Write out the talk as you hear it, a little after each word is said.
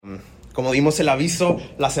Como dimos el aviso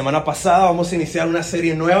la semana pasada, vamos a iniciar una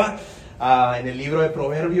serie nueva en el libro de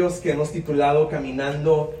Proverbios que hemos titulado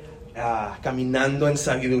Caminando en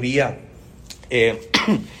Sabiduría.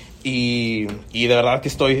 Y de verdad que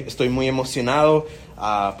estoy muy emocionado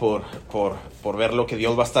por ver lo que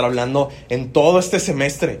Dios va a estar hablando en todo este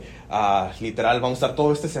semestre. Literal, vamos a estar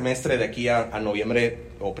todo este semestre de aquí a noviembre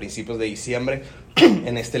o principios de diciembre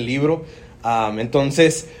en este libro.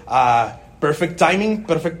 Entonces, perfect timing,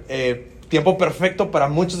 tiempo perfecto para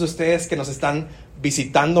muchos de ustedes que nos están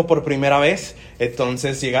visitando por primera vez.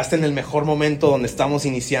 Entonces llegaste en el mejor momento, donde estamos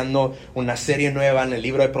iniciando una serie nueva en el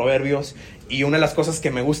libro de Proverbios. Y una de las cosas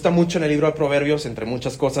que me gusta mucho en el libro de Proverbios, entre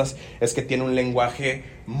muchas cosas, es que tiene un lenguaje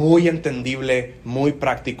muy entendible, muy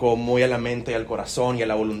práctico, muy a la mente y al corazón y a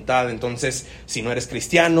la voluntad. Entonces, si no eres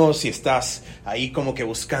cristiano, si estás ahí como que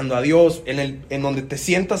buscando a Dios, en donde te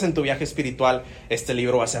sientas en tu viaje espiritual, este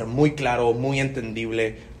libro va a ser muy claro, muy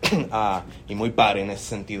entendible y muy padre en ese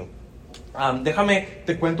sentido. Déjame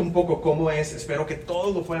te cuento un poco cómo es, espero que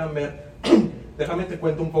todos lo puedan ver. Déjame te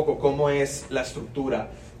cuento un poco cómo es la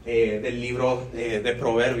estructura del libro de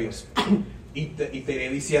Proverbios y te iré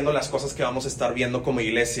diciendo las cosas que vamos a estar viendo como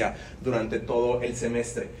iglesia durante todo el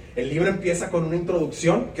semestre. El libro empieza con una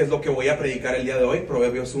introducción, que es lo que voy a predicar el día de hoy,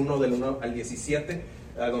 Proverbios 1 del 1 al 17,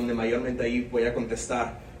 donde mayormente ahí voy a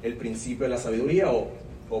contestar el principio de la sabiduría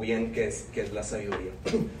o bien qué es la sabiduría.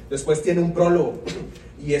 Después tiene un prólogo,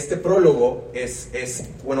 y este prólogo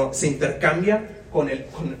se intercambia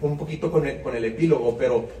un poquito con el epílogo,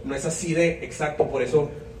 pero no es así de exacto. Por eso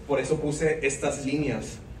puse estas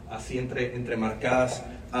líneas así entremarcadas,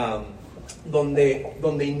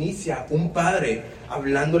 donde inicia un padre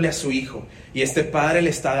hablándole a su hijo, y este padre le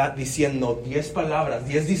está diciendo 10 palabras,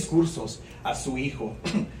 10 discursos a su hijo,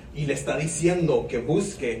 y le está diciendo que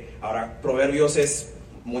busque. Ahora, Proverbios es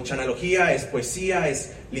mucha analogía, es poesía,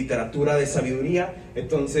 es literatura de sabiduría.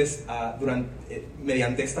 Entonces,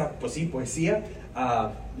 mediante esta poesía,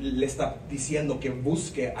 le está diciendo que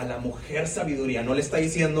busque a la mujer sabiduría. No le está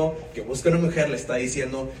diciendo que busque una mujer, le está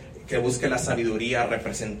diciendo que busque la sabiduría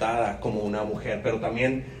representada como una mujer, pero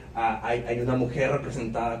también hay una mujer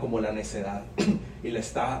representada como la necedad, y lo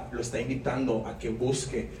está invitando a que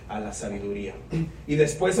busque a la sabiduría. Y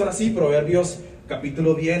después, ahora sí, Proverbios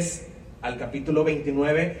capítulo 10 al capítulo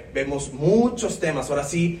 29, vemos muchos temas. Ahora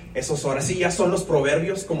sí ya son los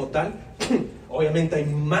proverbios como tal. Obviamente hay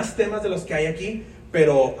más temas de los que hay aquí,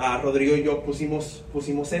 pero Rodrigo y yo pusimos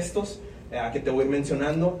estos que te voy a ir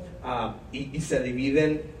mencionando, y se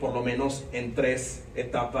dividen por lo menos en 3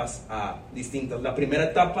 etapas distintas. La primera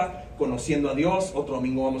etapa, conociendo a Dios. Otro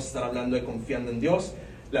domingo vamos a estar hablando de confiando en Dios.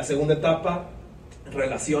 La segunda etapa,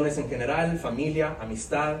 relaciones en general, familia,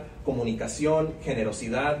 amistad, comunicación,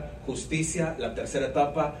 generosidad, justicia. La tercera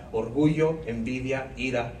etapa, orgullo, envidia,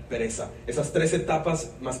 ira, pereza. Esas 3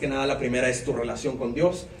 etapas, más que nada, la primera es tu relación con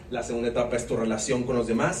Dios, la segunda etapa es tu relación con los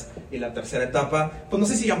demás, y la tercera etapa, pues no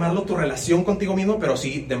sé si llamarlo tu relación contigo mismo, pero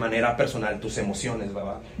sí de manera personal, tus emociones,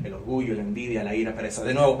 ¿verdad? El orgullo, la envidia, la ira, pereza.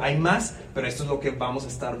 De nuevo, hay más, pero esto es lo que vamos a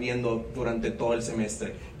estar viendo durante todo el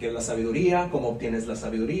semestre, que es la sabiduría, cómo obtienes la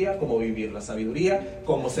sabiduría, cómo vivir la sabiduría,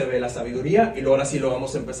 cómo se ve la sabiduría, y luego ahora sí lo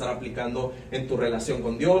vamos a empezar aplicando en tu relación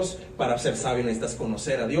con Dios. Para ser sabio necesitas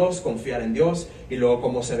conocer a Dios, confiar en Dios, y luego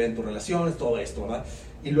cómo se ve en tus relaciones, todo esto, ¿verdad?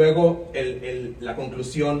 Y luego la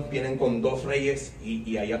conclusión, vienen con 2 reyes,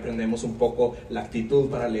 y ahí aprendemos un poco la actitud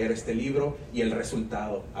para leer este libro y el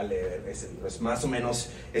resultado al leer ese libro. Es más o menos,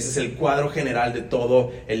 ese es el cuadro general de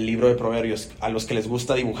todo el libro de Proverbios. A los que les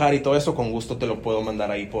gusta dibujar y todo eso, con gusto te lo puedo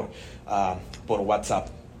mandar ahí por WhatsApp.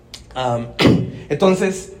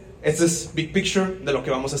 Entonces, este es Big Picture de lo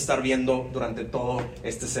que vamos a estar viendo durante todo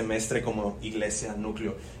este semestre como iglesia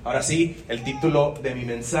núcleo. Ahora sí, el título de mi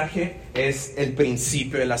mensaje es el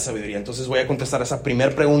principio de la sabiduría. Entonces voy a contestar esa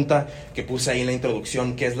primera pregunta que puse ahí en la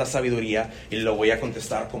introducción, ¿qué es la sabiduría? Y lo voy a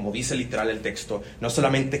contestar como dice literal el texto, no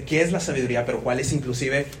solamente qué es la sabiduría, pero cuál es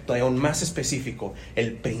inclusive todavía aún más específico,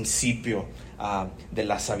 el principio de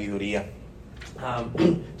la sabiduría.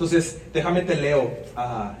 Entonces, déjame te leo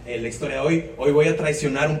la historia de hoy. Hoy voy a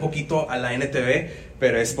traicionar un poquito a la NTV,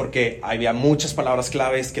 pero es porque había muchas palabras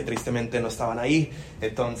claves que tristemente no estaban ahí.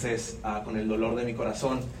 Entonces, con el dolor de mi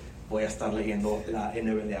corazón, voy a estar leyendo la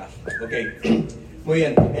NBLA. Ok, muy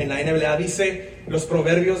bien. En la NBLA dice: los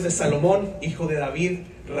proverbios de Salomón, hijo de David,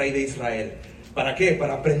 rey de Israel. ¿Para qué?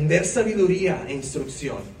 Para aprender sabiduría e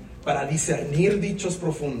instrucción, para discernir dichos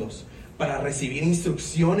profundos, para recibir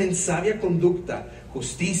instrucción en sabia conducta,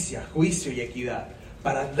 justicia, juicio y equidad,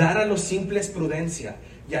 para dar a los simples prudencia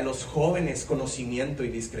y a los jóvenes conocimiento y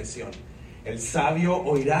discreción. El sabio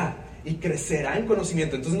oirá y crecerá en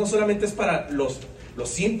conocimiento. Entonces no solamente es para los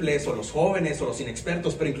simples o los jóvenes o los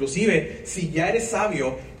inexpertos, pero inclusive si ya eres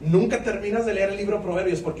sabio, nunca terminas de leer el libro de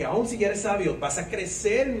Proverbios, porque aún si ya eres sabio, vas a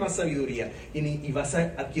crecer en más sabiduría y vas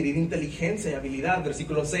a adquirir inteligencia y habilidad,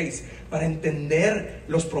 versículo 6, para entender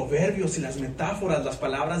los proverbios y las metáforas, las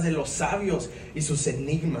palabras de los sabios y sus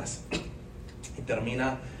enigmas. Y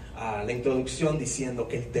termina la introducción diciendo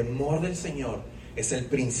que el temor del Señor es el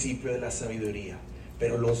principio de la sabiduría,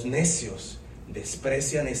 pero los necios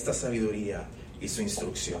desprecian esta sabiduría y su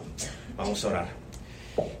instrucción. Vamos a orar.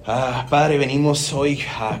 Padre, venimos hoy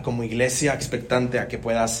como iglesia expectante a que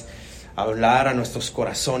puedas hablar a nuestros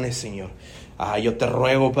corazones, Señor. Yo te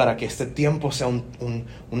ruego para que este tiempo sea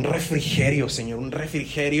un refrigerio, Señor, un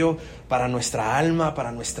refrigerio para nuestra alma,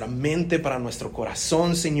 para nuestra mente, para nuestro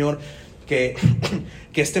corazón, Señor. Que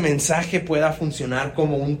este mensaje pueda funcionar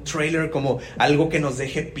como un trailer, como algo que nos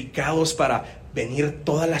deje picados para venir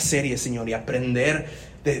toda la serie, Señor, y aprender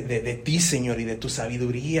de ti, Señor, y de tu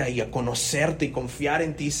sabiduría, y a conocerte y confiar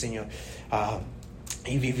en ti, Señor,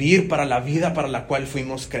 y vivir para la vida para la cual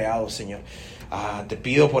fuimos creados, Señor. Te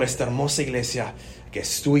pido por esta hermosa iglesia que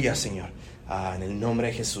es tuya, Señor, en el nombre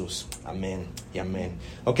de Jesús. Amén y amén.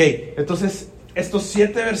 Ok, entonces estos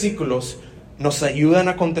 7 versículos nos ayudan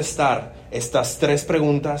a contestar estas 3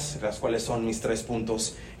 preguntas, las cuales son mis 3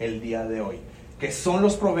 puntos el día de hoy. ¿Qué son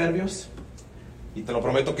los proverbios? Y te lo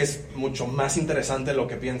prometo que es mucho más interesante de lo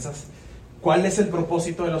que piensas. ¿Cuál es el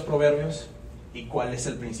propósito de los proverbios? ¿Y cuál es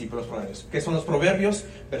el principio de los proverbios? ¿Qué son los proverbios?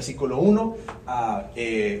 Versículo 1.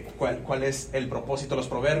 ¿Cuál es el propósito de los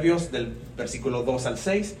proverbios? Del versículo 2 al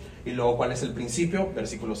 6. Y luego, ¿cuál es el principio?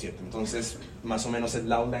 Versículo 7. Entonces, más o menos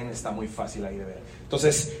el outline está muy fácil ahí de ver.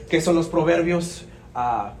 Entonces, ¿qué son los proverbios?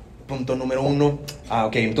 Punto número 1.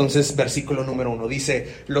 Entonces, versículo número 1.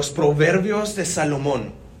 Dice, los proverbios de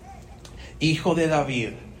Salomón, hijo de David,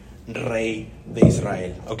 rey de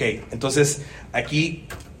Israel. Entonces, aquí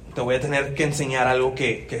te voy a tener que enseñar algo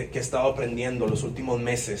que he estado aprendiendo los últimos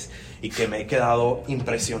meses y que me he quedado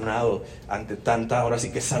impresionado ante tanta, ahora sí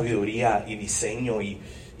que sabiduría y diseño y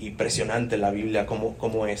impresionante la Biblia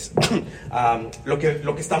como es. Lo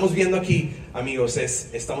que estamos viendo aquí, amigos,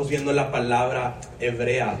 estamos viendo la palabra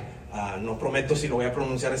hebrea. No prometo si lo voy a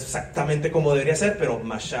pronunciar exactamente como debería ser, pero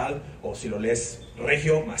mashal, o si lo lees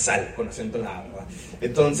regio, masal, con acento en la A, ¿verdad?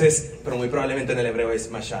 Entonces, pero muy probablemente en el hebreo es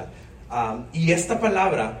mashal. Y esta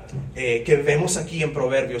palabra que vemos aquí en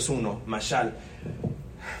Proverbios 1, mashal,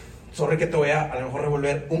 sorry que te voy a lo mejor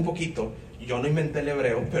revolver un poquito, yo no inventé el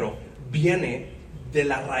hebreo, pero viene de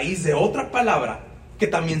la raíz de otra palabra que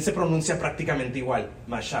también se pronuncia prácticamente igual,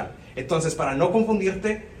 mashal. Entonces, para no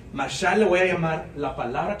confundirte, mashal le voy a llamar la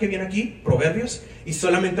palabra que viene aquí, Proverbios, y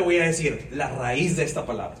solamente voy a decir la raíz de esta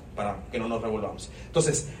palabra, para que no nos revolvamos.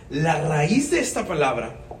 Entonces, la raíz de esta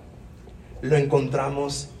palabra lo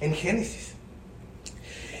encontramos en Génesis.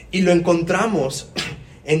 Y lo encontramos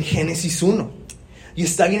en Génesis 1. Y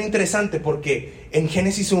está bien interesante porque en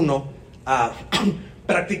Génesis 1,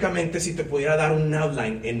 prácticamente si te pudiera dar un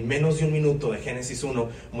outline en menos de un minuto de Génesis 1,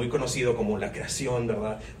 muy conocido como la creación,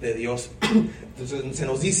 ¿verdad?, de Dios. Entonces se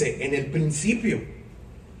nos dice, en el principio,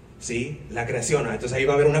 ¿sí?, la creación. Entonces ahí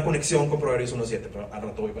va a haber una conexión con Proverbios 1:7, pero al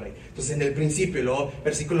rato voy por ahí. Entonces en el principio, y luego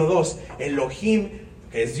versículo 2, Elohim,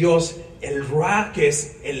 que es Dios, el Ra, que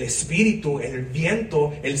es el espíritu, el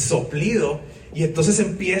viento, el soplido, y entonces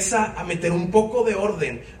empieza a meter un poco de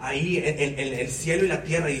orden ahí en el cielo y la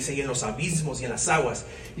tierra, y dice, y en los abismos y en las aguas.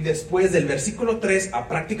 Y después del versículo 3 a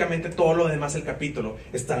prácticamente todo lo demás del capítulo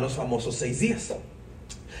están los famosos 6 días.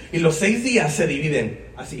 Y los 6 días se dividen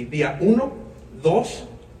así, día 1, 2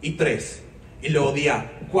 y 3. Y luego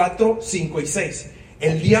día 4, 5 y 6.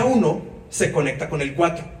 El día 1 se conecta con el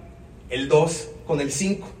 4, el 2 con el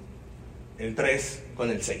 5, el 3 con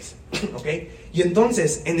el 6. ¿Ok? Y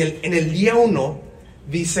entonces en el día 1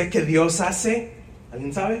 dice que Dios hace,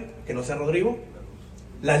 ¿alguien sabe? Que no sea Rodrigo,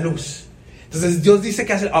 la luz. Entonces Dios dice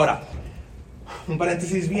que hace. Ahora, un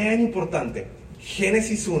paréntesis bien importante.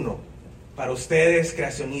 Génesis 1, para ustedes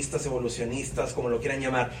creacionistas, evolucionistas, como lo quieran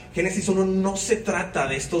llamar, Génesis 1 no se trata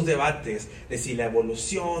de estos debates de si la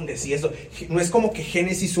evolución, de si eso. No es como que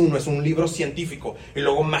Génesis 1 es un libro científico y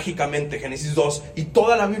luego mágicamente Génesis 2 y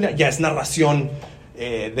toda la Biblia ya es narración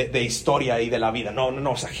de historia y de la vida. No,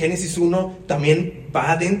 o sea, Génesis 1 también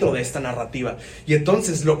va dentro de esta narrativa. Y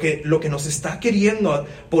entonces lo que nos está queriendo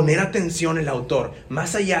poner atención el autor,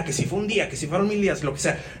 más allá que si fue un día, que si fueron 1000 días, lo que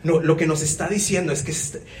sea, no, lo que nos está diciendo es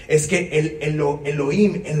que el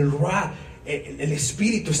Elohim, el Ra, el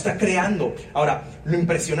espíritu está creando. Ahora, lo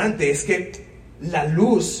impresionante es que la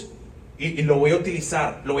luz, y lo voy a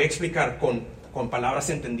utilizar, lo voy a explicar con con palabras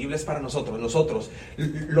entendibles para nosotros.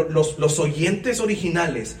 Los oyentes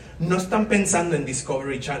originales no están pensando en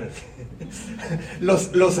Discovery Channel.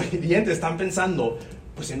 Los oyentes están pensando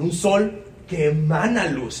pues en un sol que emana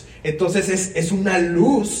luz. Entonces es una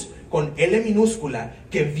luz con L minúscula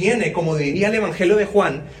que viene, como diría el Evangelio de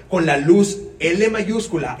Juan, con la luz L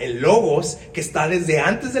mayúscula, el logos, que está desde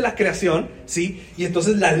antes de la creación, ¿sí? Y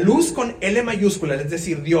entonces la luz con L mayúscula, es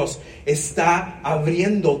decir, Dios está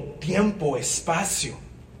abriendo tiempo, espacio,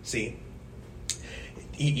 ¿sí?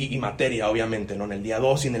 Y materia, obviamente, ¿no? En el día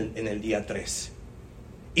 2 y en el día 3.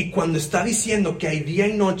 Y cuando está diciendo que hay día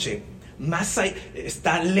y noche,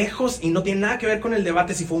 está lejos y no tiene nada que ver con el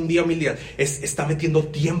debate si fue un día o 1000 días. Está metiendo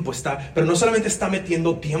tiempo, pero no solamente está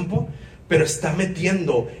metiendo tiempo, pero está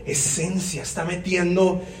metiendo esencia, está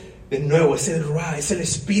metiendo, de nuevo, es el Ruah, es el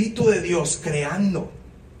Espíritu de Dios creando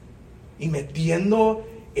y metiendo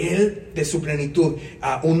Él de su plenitud.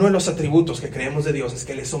 Uno de los atributos que creemos de Dios es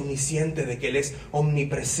que Él es omnisciente, de que Él es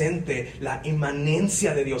omnipresente, la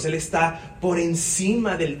inmanencia de Dios. Él está por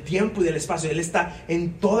encima del tiempo y del espacio, Él está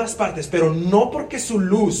en todas partes, pero no porque su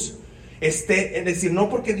luz esté, es decir, no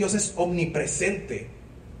porque Dios es omnipresente,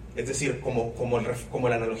 es decir, como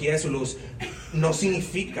la analogía de su luz, eso no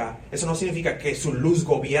significa que su luz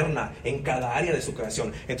gobierna en cada área de su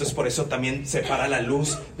creación. Entonces por eso también separa la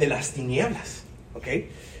luz de las tinieblas. ¿Ok?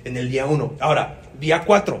 En el día 1. Ahora, día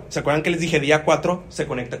 4. ¿Se acuerdan que les dije día 4 se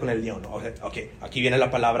conecta con el día 1? Ok, aquí viene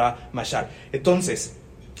la palabra mashal. Entonces,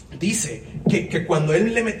 dice que cuando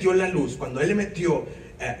Él le metió la luz, cuando Él le metió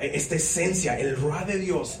esta esencia, el Ruah de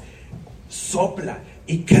Dios, sopla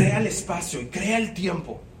y crea el espacio y crea el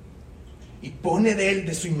tiempo. Y pone de Él,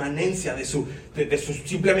 de su inmanencia, de su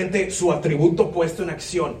simplemente su atributo puesto en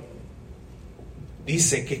acción.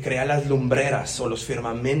 Dice que crea las lumbreras o los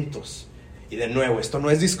firmamentos. Y de nuevo, esto no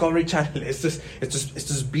es Discovery Channel, esto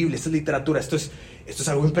es Biblia, esto es literatura, esto es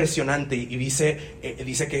algo impresionante. Y dice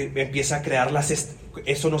que empieza a crear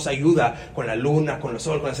eso nos ayuda con la luna, con el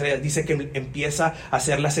sol, con las estrellas. Dice que empieza a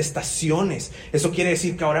hacer las estaciones. Eso quiere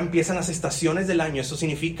decir que ahora empiezan las estaciones del año. Eso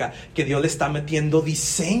significa que Dios le está metiendo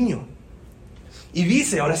diseño. Y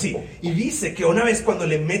dice, ahora sí, que una vez cuando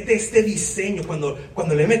le mete este diseño,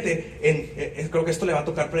 cuando le mete, creo que esto le va a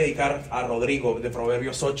tocar predicar a Rodrigo de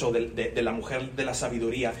Proverbios 8, de la mujer de la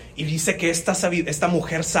sabiduría. Y dice que esta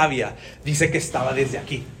mujer sabia, dice que estaba desde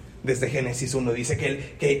aquí, desde Génesis 1. Dice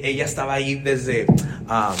que ella estaba ahí desde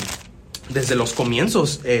los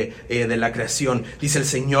comienzos de la creación. Dice, el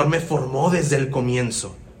Señor me formó desde el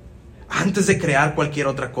comienzo. Antes de crear cualquier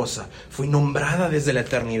otra cosa, fui nombrada desde la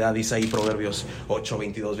eternidad, dice ahí Proverbios 8,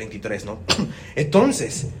 22, 23, ¿no?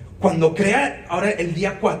 Entonces, cuando crea ahora el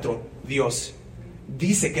día 4, Dios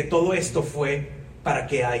dice que todo esto fue para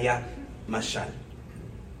que haya mashal,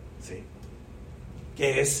 ¿sí?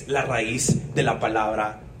 Que es la raíz de la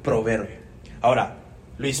palabra proverbio. Ahora,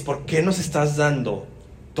 Luis, ¿por qué nos estás dando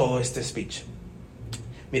todo este speech?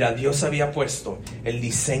 Mira, Dios había puesto el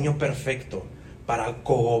diseño perfecto para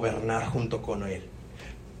cogobernar junto con Él.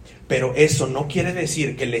 Pero eso no quiere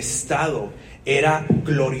decir que el estado era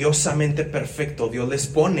gloriosamente perfecto. Dios les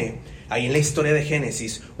pone ahí en la historia de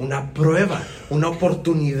Génesis una prueba, una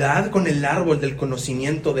oportunidad con el árbol del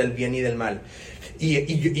conocimiento del bien y del mal.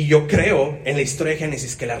 Y yo creo en la historia de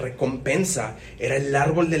Génesis que la recompensa era el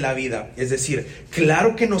árbol de la vida. Es decir,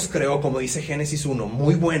 claro que nos creó, como dice Génesis 1,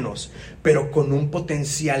 muy buenos, pero con un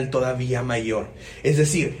potencial todavía mayor. Es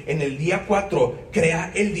decir, en el día 4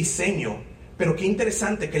 crea el diseño, pero qué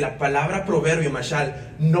interesante que la palabra proverbio,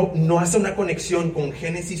 mashal, no hace una conexión con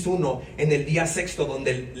Génesis 1 en el día 6,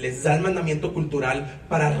 donde les da el mandamiento cultural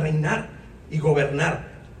para reinar y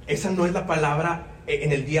gobernar. Esa no es la palabra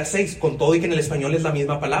en el día 6, con todo y que en el español es la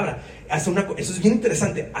misma palabra. Eso es bien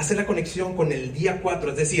interesante, hace la conexión con el día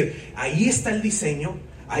 4, es decir, ahí está el diseño,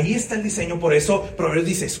 por eso Proverbios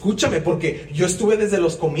dice, escúchame, porque yo estuve desde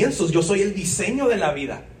los comienzos, yo soy el diseño de la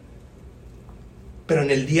vida. Pero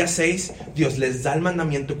en el día 6, Dios les da el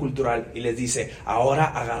mandamiento cultural y les dice, ahora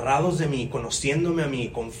agarrados de mí, conociéndome a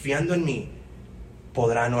mí, confiando en mí,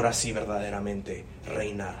 podrán ahora sí verdaderamente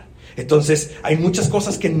reinar. Entonces hay muchas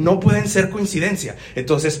cosas que no pueden ser coincidencia.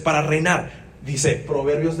 Entonces, para reinar, dice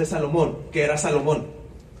Proverbios de Salomón, ¿qué era Salomón?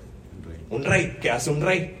 Un rey. ¿Qué hace un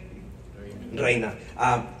rey? Reina.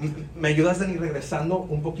 ¿Me ayudas, Dani, regresando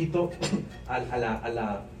un poquito a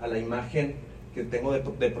la imagen que tengo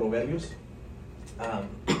de Proverbios?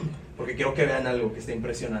 Porque quiero que vean algo que está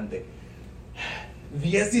impresionante.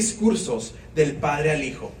 10 discursos del Padre al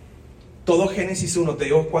Hijo. Todo Génesis 1, te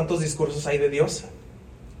digo cuántos discursos hay de Dios.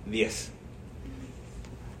 10.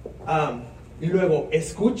 Y luego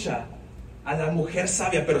escucha a la mujer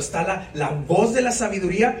sabia, pero está la voz de la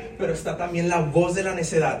sabiduría, pero está también la voz de la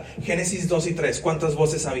necedad. Génesis 2 y 3, ¿cuántas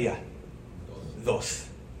voces había? Dos.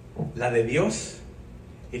 La de Dios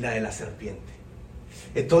y la de la serpiente.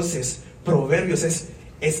 Entonces, Proverbios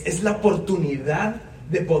es la oportunidad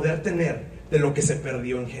de poder tener de lo que se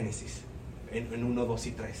perdió en Génesis, en 1, 2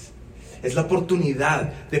 y 3. Es la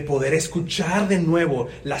oportunidad de poder escuchar de nuevo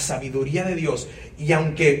la sabiduría de Dios. Y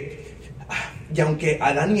aunque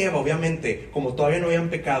Adán y Eva, obviamente, como todavía no habían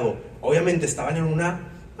pecado, obviamente estaban en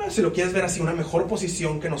una, si lo quieres ver así, una mejor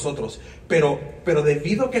posición que nosotros. Pero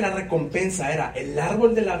debido a que la recompensa era el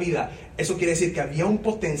árbol de la vida, eso quiere decir que había un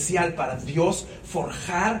potencial para Dios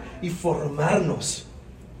forjar y formarnos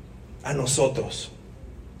a nosotros.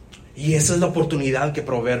 Y esa es la oportunidad que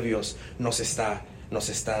Proverbios nos está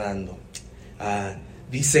dando.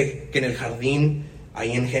 Dice que en el jardín,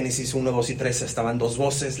 ahí en Génesis 1, 2 y 3, estaban dos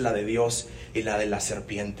voces, la de Dios y la de la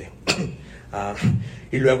serpiente.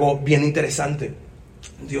 Y luego, bien interesante,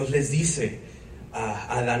 Dios les dice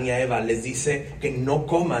a Adán y a Eva, les dice que no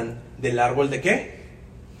coman del árbol ¿de qué?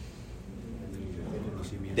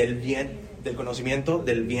 Del bien, del conocimiento,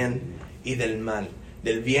 del bien y del mal.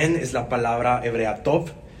 Del bien es la palabra hebrea tov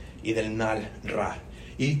y del mal ra.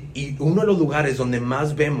 Y uno de los lugares donde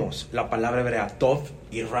más vemos la palabra hebrea tov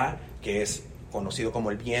y ra, que es conocido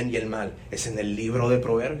como el bien y el mal, es en el libro de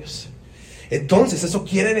Proverbios. Entonces eso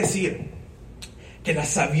quiere decir que la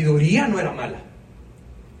sabiduría no era mala.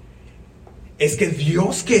 Es que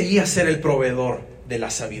Dios quería ser el proveedor de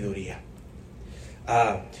la sabiduría.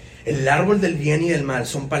 El árbol del bien y del mal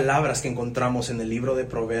son palabras que encontramos en el libro de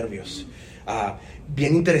Proverbios.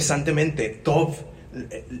 Bien interesantemente, tov,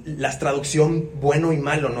 la traducción bueno y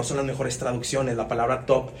malo no son las mejores traducciones. La palabra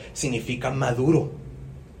tov significa maduro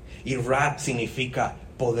y ra significa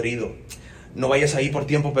podrido. No vayas ahí por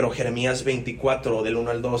tiempo, pero Jeremías 24 del 1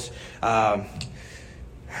 al 2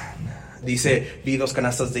 dice: vi 2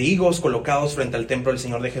 canastas de higos colocados frente al templo del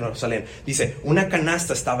Señor de Jerusalén. Dice, una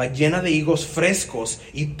canasta estaba llena de higos frescos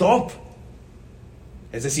y top,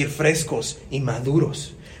 es decir, frescos y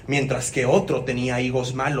maduros, mientras que otro tenía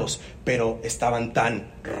higos malos, pero estaban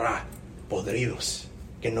tan podridos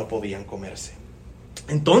que no podían comerse.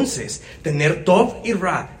 Entonces, tener tov y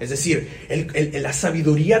ra, es decir, la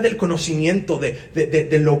sabiduría del conocimiento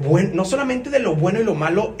de lo bueno, no solamente de lo bueno y lo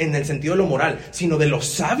malo en el sentido de lo moral, sino de lo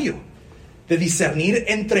sabio, de discernir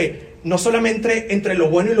no solamente entre lo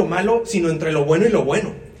bueno y lo malo, sino entre lo bueno y lo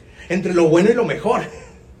bueno, entre lo bueno y lo mejor,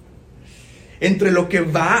 entre lo que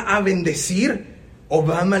va a bendecir o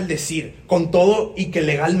va a maldecir, con todo y que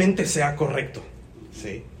legalmente sea correcto.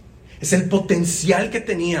 ¿Sí? Es el potencial que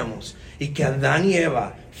teníamos y que Adán y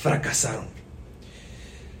Eva fracasaron.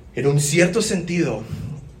 En un cierto sentido,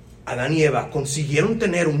 Adán y Eva consiguieron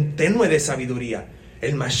tener un tenue de sabiduría,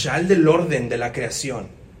 el mashal del orden de la creación,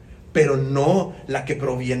 pero no la que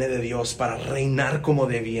proviene de Dios para reinar como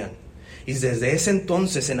debían. Y desde ese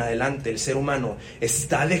entonces en adelante el ser humano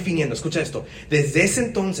está definiendo, escucha esto, desde ese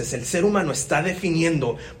entonces el ser humano está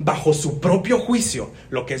definiendo bajo su propio juicio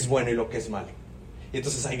lo que es bueno y lo que es malo. Y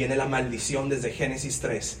entonces ahí viene la maldición desde Génesis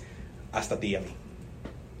 3 hasta ti y a mí.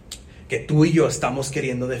 Que tú y yo estamos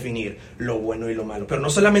queriendo definir lo bueno y lo malo. Pero no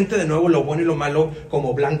solamente de nuevo lo bueno y lo malo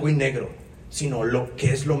como blanco y negro, sino lo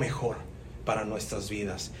que es lo mejor para nuestras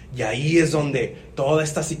vidas. Y ahí es donde toda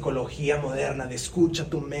esta psicología moderna de escucha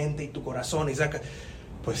tu mente y tu corazón y saca,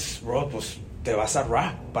 pues bro, pues te vas a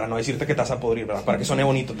ra, para no decirte que te vas a podrir, ¿verdad? Para que suene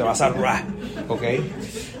bonito, te vas a ra, ¿ok?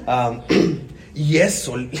 Y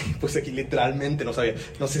eso, pues aquí literalmente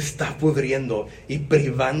nos está pudriendo y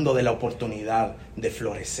privando de la oportunidad de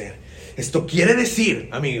florecer. Esto quiere decir,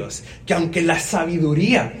 amigos, que aunque la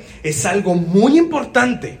sabiduría es algo muy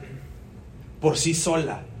importante, por sí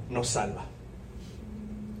sola nos salva.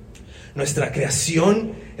 Nuestra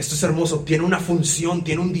creación, esto es hermoso, tiene una función,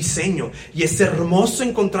 tiene un diseño, y es hermoso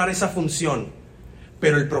encontrar esa función,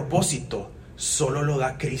 pero el propósito solo lo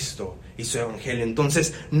da Cristo y su evangelio.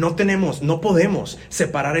 Entonces no podemos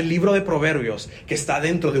separar el libro de Proverbios, que está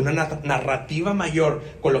dentro de una narrativa mayor,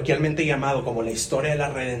 coloquialmente llamado como la historia de la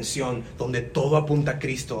redención, donde todo apunta a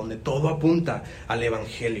Cristo, donde todo apunta al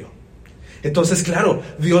evangelio. Entonces, claro,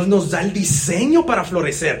 Dios nos da el diseño para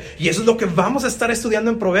florecer, y eso es lo que vamos a estar estudiando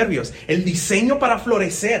en Proverbios, el diseño para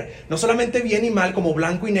florecer, no solamente bien y mal como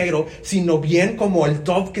blanco y negro, sino bien como el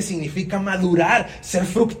tov, que significa madurar, ser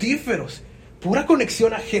fructíferos. Pura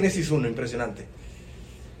conexión a Génesis 1, impresionante.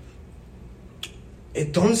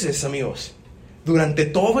 Entonces, amigos, durante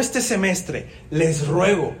todo este semestre les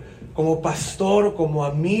ruego, como pastor, como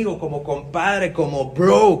amigo, como compadre, como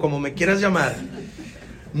bro, como me quieras llamar,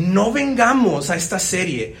 no vengamos a esta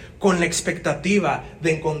serie con la expectativa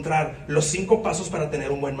de encontrar los 5 pasos para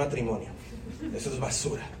tener un buen matrimonio. Eso es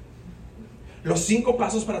basura. Los 5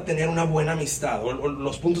 pasos para tener una buena amistad, o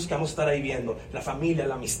los puntos que vamos a estar ahí viendo, la familia,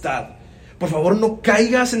 la amistad. Por favor, no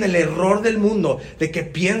caigas en el error del mundo de que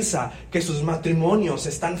piensa que sus matrimonios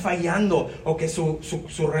están fallando, o que su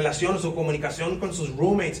relación, su comunicación con sus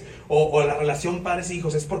roommates, o la relación padres e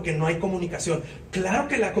hijos es porque no hay comunicación. Claro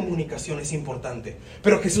que la comunicación es importante,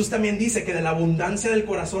 pero Jesús también dice que de la abundancia del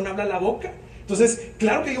corazón habla la boca. Entonces,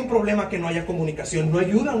 claro que hay un problema que no haya comunicación. No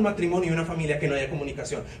ayuda a un matrimonio y una familia que no haya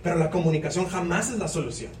comunicación, pero la comunicación jamás es la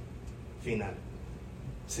solución final.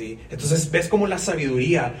 ¿Sí? Entonces ves como la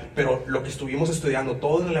sabiduría, pero lo que estuvimos estudiando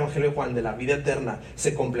todo en el Evangelio de Juan de la vida eterna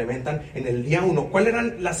se complementan en el día 1. ¿Cuáles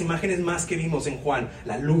eran las imágenes más que vimos en Juan?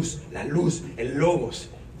 La luz, el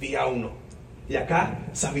logos, día 1. Y acá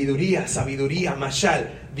sabiduría,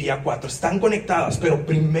 mashal, día 4. Están conectadas, pero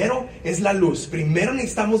primero es la luz. Primero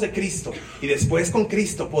necesitamos de Cristo, y después con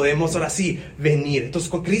Cristo podemos ahora sí venir. Entonces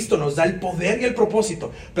con Cristo nos da el poder y el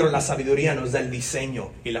propósito, pero la sabiduría nos da el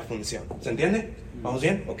diseño y la función. ¿Se entiende? ¿Vamos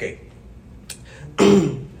bien? Ok.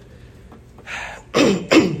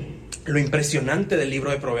 Lo impresionante del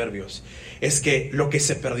libro de Proverbios es que lo que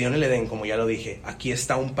se perdió en el Edén, como ya lo dije, aquí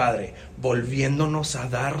está un padre volviéndonos a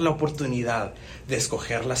dar la oportunidad de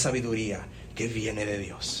escoger la sabiduría que viene de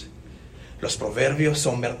Dios. Los proverbios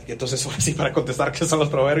son verdades. Entonces, ahora sí, para contestar qué son los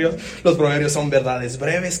proverbios son verdades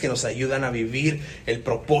breves que nos ayudan a vivir el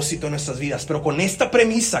propósito de nuestras vidas. Pero con esta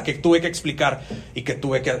premisa que tuve que explicar y que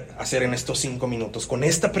tuve que hacer en estos 5 minutos, con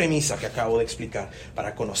esta premisa que acabo de explicar,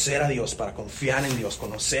 para conocer a Dios, para confiar en Dios,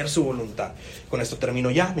 conocer su voluntad. Con esto termino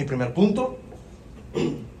ya mi primer punto.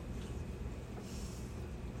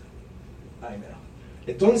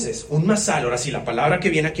 Entonces, un masal, ahora sí, la palabra que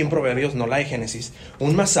viene aquí en Proverbios, no la de Génesis,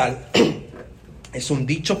 un masal es un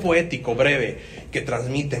dicho poético breve que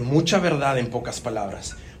transmite mucha verdad en pocas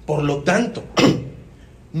palabras. Por lo tanto,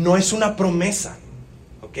 no es una promesa,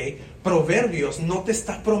 ¿ok? Proverbios no te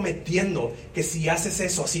está prometiendo que si haces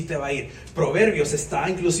eso así te va a ir. Proverbios está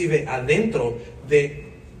inclusive adentro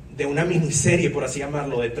de una miniserie, por así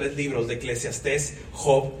llamarlo, de 3 libros de Eclesiastés,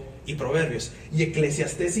 Job y Proverbios. Y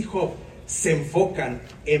Eclesiastés y Job se enfocan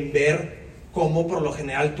en ver cómo por lo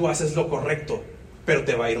general tú haces lo correcto, pero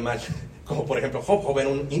te va a ir mal. Como por ejemplo Job era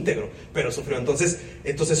un íntegro, pero sufrió.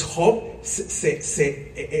 Entonces Job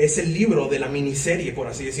es el libro de la miniserie, por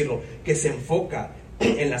así decirlo, que se enfoca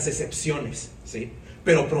en las excepciones, ¿sí?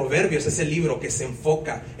 Pero Proverbios es el libro que se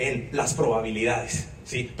enfoca en las probabilidades,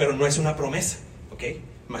 ¿sí? Pero no es una promesa, ¿ok?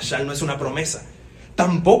 Mashal no es una promesa,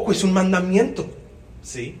 tampoco es un mandamiento,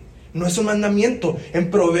 ¿sí? No es un mandamiento. En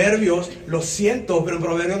Proverbios, lo siento, pero en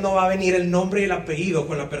Proverbios no va a venir el nombre y el apellido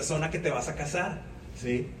con la persona que te vas a casar,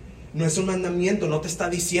 ¿sí? No es un mandamiento, no te está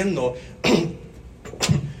diciendo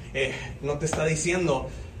no te está diciendo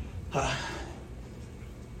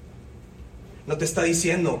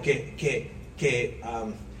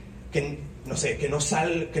no sé, que no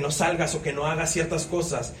salgas o que no hagas ciertas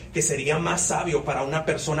cosas que sería más sabio para una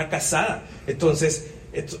persona casada. Entonces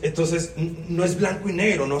no es blanco y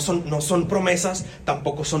negro, no son promesas,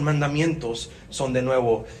 tampoco son mandamientos. Son, de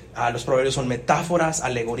nuevo, los proverbios son metáforas,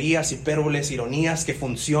 alegorías, hipérboles, ironías que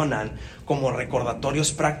funcionan como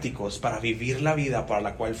recordatorios prácticos para vivir la vida para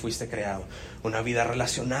la cual fuiste creado. Una vida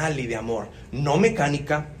relacional y de amor, no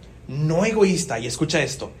mecánica, no egoísta, y escucha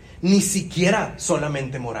esto, ni siquiera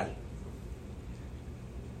solamente moral.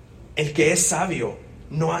 El que es sabio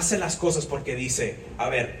no hace las cosas porque dice, a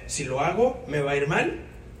ver, si lo hago me va a ir mal,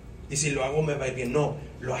 y si lo hago me va a ir bien. No,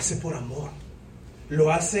 lo hace por amor.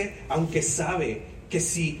 Lo hace aunque sabe que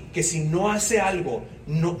si no hace algo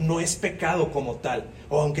no es pecado como tal,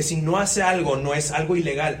 o aunque si no hace algo no es algo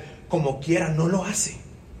ilegal, como quiera no lo hace,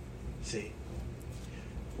 ¿sí?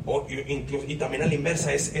 Y también a la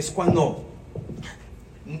inversa, es cuando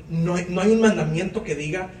no hay un mandamiento que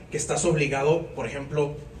diga que estás obligado, por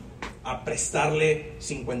ejemplo, a prestarle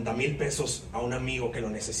 50,000 pesos a un amigo que lo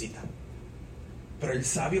necesita. Pero el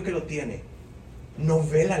sabio que lo tiene no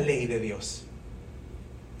ve la ley de Dios.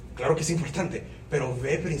 Claro que es importante, pero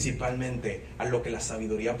ve principalmente a lo que la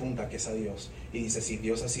sabiduría apunta, que es a Dios. Y dice, si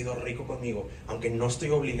Dios ha sido rico conmigo, aunque no estoy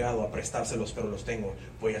obligado a prestárselos, pero los tengo,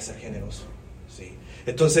 voy a ser generoso, ¿sí?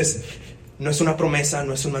 Entonces, no es una promesa,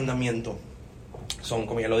 no es un mandamiento. Son,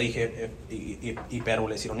 como ya lo dije,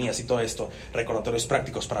 hipérboles, ironías y todo esto, recordatorios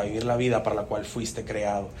prácticos para vivir la vida para la cual fuiste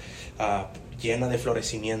creado, llena de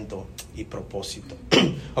florecimiento y propósito.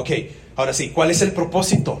 Ok, ahora sí, ¿cuál es el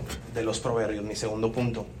propósito de los proverbios? Mi segundo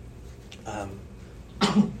punto.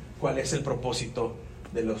 ¿Cuál es el propósito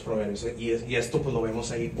de los proverbios? Y esto pues lo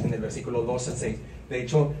vemos ahí en el versículo 2 al 6. De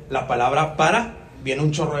hecho, la palabra para viene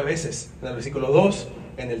un chorro de veces. En el versículo 2,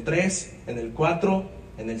 en el 3, en el 4,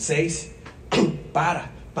 en el 6. Para.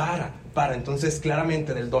 Entonces,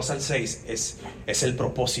 claramente del 2 al 6 es el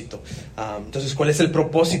propósito. Entonces, ¿cuál es el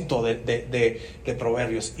propósito de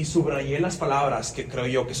Proverbios? Y subrayé las palabras que creo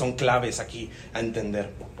yo que son claves aquí a entender.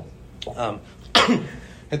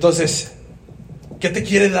 Entonces, ¿qué te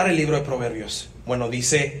quiere dar el libro de Proverbios? Bueno,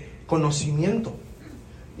 dice conocimiento.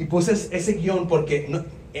 Y puse ese guión porque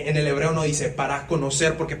en el hebreo no dice para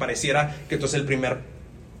conocer, porque pareciera que entonces el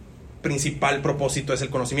principal propósito es el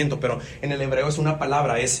conocimiento, pero en el hebreo es una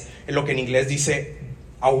palabra, es lo que en inglés dice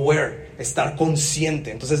aware, estar consciente.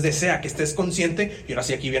 Entonces desea que estés consciente, y ahora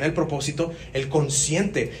sí aquí viene el propósito, el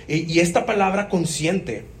consciente. Y esta palabra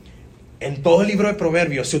consciente en todo el libro de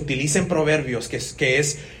Proverbios se utiliza en Proverbios, que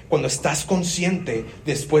es cuando estás consciente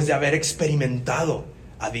después de haber experimentado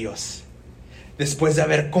a Dios, después de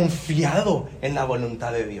haber confiado en la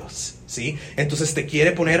voluntad de Dios, ¿sí? Entonces te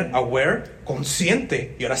quiere poner aware,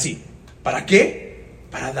 consciente, y ahora sí, ¿para qué?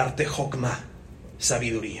 Para darte jokma,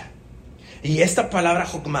 sabiduría. Y esta palabra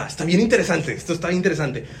jokma está bien interesante, esto está bien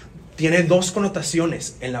interesante. Tiene dos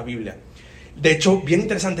connotaciones en la Biblia. De hecho, bien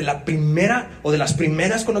interesante, la primera o de las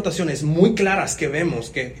primeras connotaciones muy claras que vemos,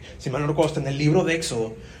 que si mal no recuerdo está en el libro de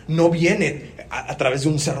Éxodo, no viene a través de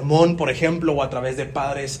un sermón, por ejemplo, o a través de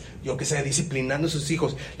padres, yo que sé, disciplinando a sus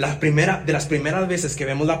hijos. De las primeras veces que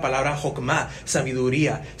vemos la palabra jokma,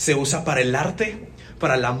 sabiduría, se usa para el arte,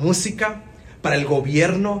 para la música, para el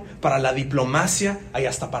gobierno, para la diplomacia y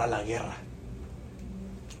hasta para la guerra.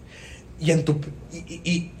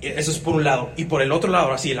 Y eso es por un lado. Y por el otro lado,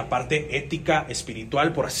 ahora sí, la parte ética,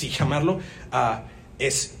 espiritual, por así llamarlo,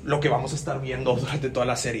 es lo que vamos a estar viendo durante toda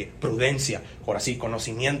la serie. Prudencia, ahora sí,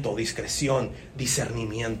 conocimiento, discreción,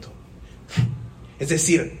 discernimiento. Es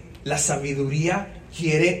decir, la sabiduría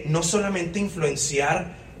quiere no solamente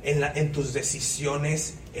influenciar en tus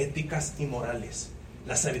decisiones éticas y morales.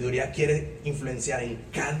 La sabiduría quiere influenciar en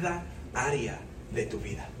cada área de tu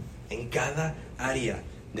vida. En cada área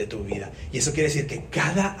de tu vida. Y eso quiere decir que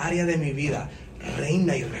cada área de mi vida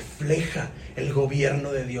reina y refleja el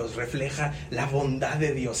gobierno de Dios, refleja la bondad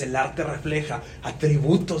de Dios. El arte refleja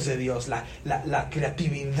atributos de Dios, la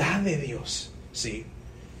creatividad de Dios, ¿sí?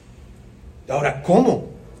 Ahora,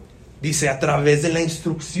 ¿cómo? Dice a través de la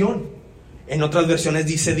instrucción. En otras versiones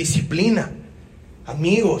dice disciplina.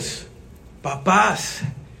 Amigos, papás,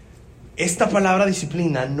 esta palabra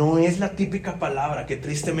disciplina no es la típica palabra que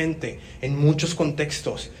tristemente en muchos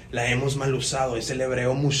contextos la hemos mal usado. Es el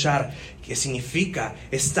hebreo mushar, que significa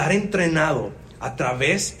estar entrenado a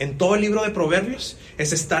través, en todo el libro de Proverbios,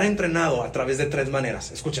 es estar entrenado a través de tres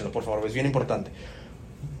maneras. Escúchenlo, por favor, es bien importante.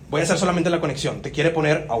 Voy a hacer solamente la conexión. Te quiere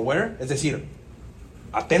poner aware, es decir,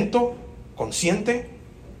 atento, consciente,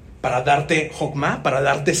 para darte jokma, para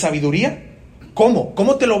darte sabiduría. ¿Cómo?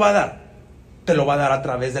 ¿Cómo te lo va a dar? Te lo va a dar a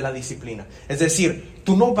través de la disciplina. Es decir,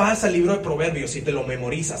 tú no vas al libro de Proverbios y te lo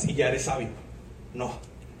memorizas y ya eres sabio. No,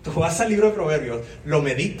 tú vas al libro de Proverbios, lo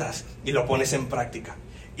meditas y lo pones en práctica.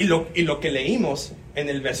 Y lo que leímos en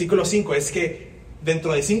el versículo 5 es que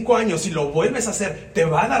dentro de 5 años, si lo vuelves a hacer, te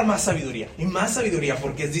va a dar más sabiduría. Y más sabiduría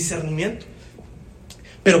porque es discernimiento.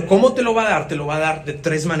 Pero ¿cómo te lo va a dar? Te lo va a dar de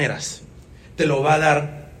tres maneras. Te lo va a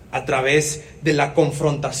dar a través de la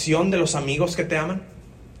confrontación de los amigos que te aman.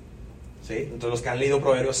 ¿Sí? Entonces los que han leído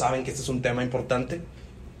Proverbios saben que este es un tema importante.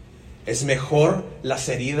 Es mejor las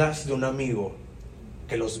heridas de un amigo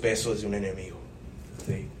que los besos de un enemigo.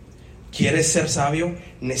 ¿Sí? ¿Quieres ser sabio?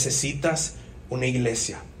 Necesitas una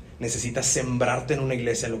iglesia. Necesitas sembrarte en una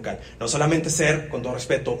iglesia local. No solamente ser, con todo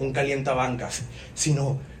respeto, un calientabancas,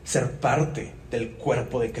 sino ser parte del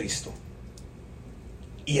cuerpo de Cristo.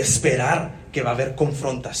 Y esperar que va a haber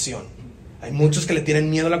confrontación. Hay muchos que le tienen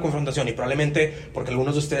miedo a la confrontación y probablemente porque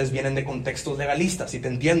algunos de ustedes vienen de contextos legalistas, y te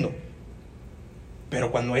entiendo.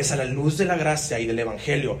 Pero cuando es a la luz de la gracia y del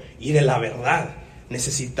evangelio y de la verdad,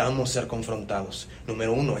 necesitamos ser confrontados.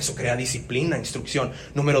 Número 1, eso crea disciplina, instrucción.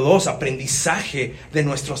 Número 2, aprendizaje de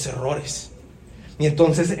nuestros errores. Y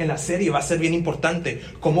entonces en la serie va a ser bien importante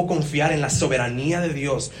cómo confiar en la soberanía de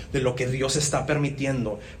Dios, de lo que Dios está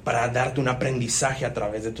permitiendo para darte un aprendizaje a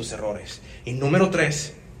través de tus errores. Y número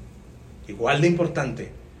 3, igual de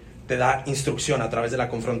importante, te da instrucción a través de la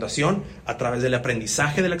confrontación, a través del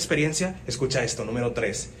aprendizaje de la experiencia. Escucha esto, número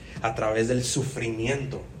 3, a través del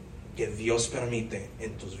sufrimiento que Dios permite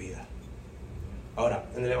en tus vidas. Ahora,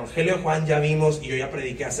 en el Evangelio de Juan ya vimos, y yo ya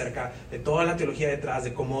prediqué acerca de toda la teología detrás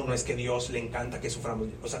de cómo no es que Dios le encanta que suframos.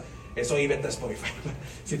 O sea, eso ahí vete a Spotify.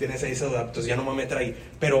 Si tienes ahí esa duda, entonces ya no me voy a meter ahí.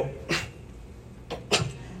 Pero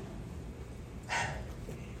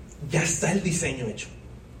ya está el diseño hecho.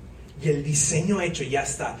 y el diseño hecho ya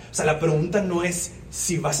está. O sea, la pregunta no es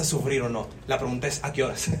si vas a sufrir o no, la pregunta es ¿a qué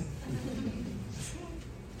horas?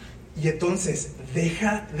 Y entonces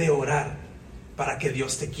deja de orar para que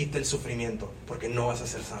Dios te quite el sufrimiento, porque no vas a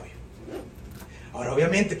ser sabio. Ahora,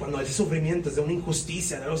 obviamente, cuando el sufrimiento es de una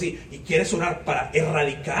injusticia, de algo así, y quieres orar para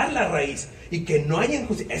erradicar la raíz y que no haya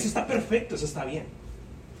injusticia, eso está perfecto, eso está bien.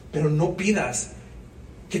 Pero no pidas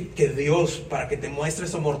que Dios, para que te muestre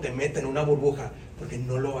su amor, te meta en una burbuja, porque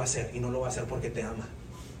no lo va a hacer, y no lo va a hacer porque te ama.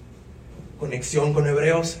 Conexión con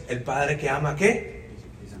Hebreos, el padre que ama, ¿qué?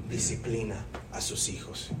 Disciplina a sus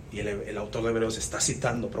hijos. Y el autor de Hebreos está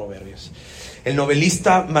citando Proverbios. El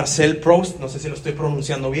novelista Marcel Proust, no sé si lo estoy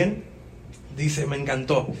pronunciando bien, dice, me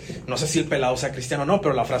encantó, no sé si el pelado sea cristiano o no,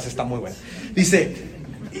 pero la frase está muy buena. Dice,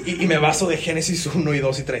 y me baso de Génesis 1 y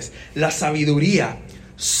 2 y 3, la sabiduría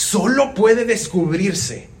solo puede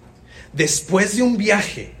descubrirse después de un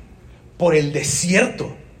viaje por el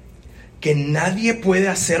desierto que nadie puede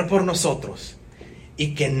hacer por nosotros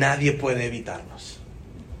y que nadie puede evitarnos.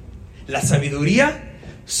 La sabiduría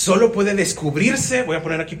solo puede descubrirse, voy a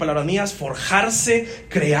poner aquí palabras mías, forjarse,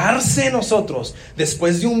 crearse en nosotros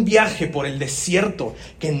después de un viaje por el desierto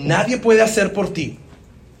que nadie puede hacer por ti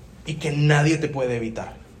y que nadie te puede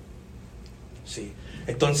evitar. Sí.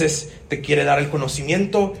 Entonces te quiere dar el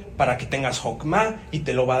conocimiento para que tengas Jokmah y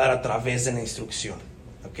te lo va a dar a través de la instrucción.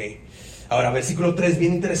 ¿Ok? Ahora, versículo 3,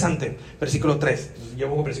 bien interesante. Versículo 3. Entonces, ya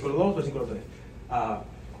pongo versículo 2, versículo 3.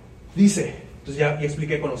 Dice, entonces ya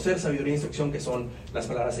expliqué conocer, sabiduría e instrucción, que son las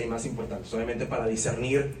palabras ahí más importantes. Obviamente para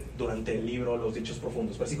discernir durante el libro los dichos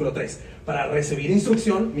profundos. Versículo 3. Para recibir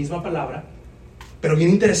instrucción, misma palabra, pero bien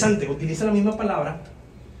interesante, utiliza la misma palabra.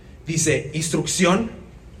 Dice, instrucción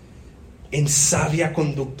en sabia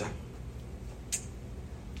conducta.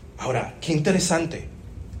 Ahora, qué interesante.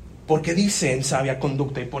 ¿Por qué dice en sabia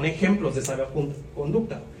conducta? Y pone ejemplos de sabia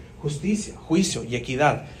conducta. Justicia, juicio y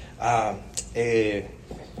equidad.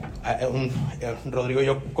 Rodrigo y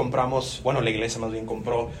yo compramos, bueno, la iglesia más bien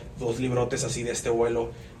compró 2 librotes así de este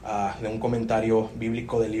vuelo, de un comentario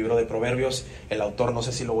bíblico del libro de Proverbios. El autor, no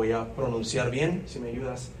sé si lo voy a pronunciar bien, si me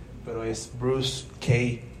ayudas, pero es Bruce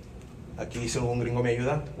K. Aquí dice un gringo, ¿me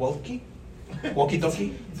ayuda? Walkie.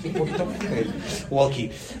 Walkie-talkie.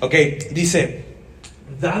 Walkie. Ok, dice,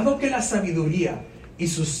 dado que la sabiduría y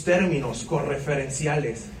sus términos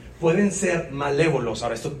correferenciales pueden ser malévolos.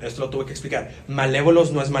 Ahora esto lo tuve que explicar.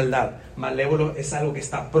 Malévolos no es maldad. Malévolo es algo que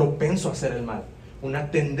está propenso a hacer el mal,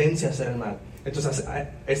 una tendencia a hacer el mal. Entonces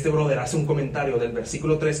este brother hace un comentario del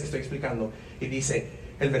versículo 3 que estoy explicando y dice,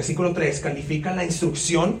 el versículo 3 califica la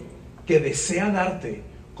instrucción que desea darte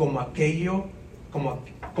como aquellos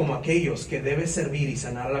que debes servir y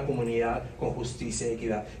sanar a la comunidad con justicia y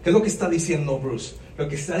equidad. ¿Qué es lo que está diciendo Bruce? Lo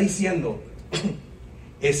que está diciendo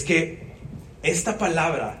es que esta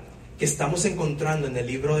palabra que estamos encontrando en el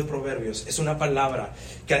libro de Proverbios es una palabra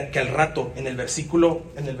que al rato en el versículo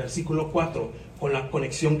 4, con la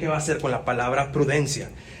conexión que va a hacer con la palabra prudencia,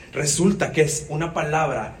 resulta que es una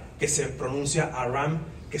palabra que se pronuncia aram,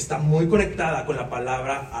 que está muy conectada con la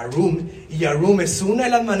palabra arum, y arum es una de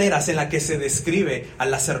las maneras en la que se describe a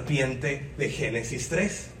la serpiente de Génesis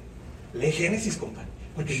 3. Lee Génesis, compadre,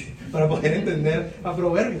 porque para poder entender a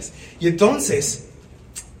Proverbios. Y entonces,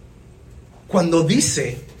 cuando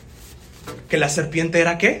dice que la serpiente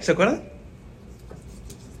era ¿qué? ¿Se acuerdan?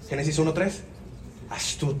 Génesis 1:3.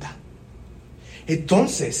 Astuta.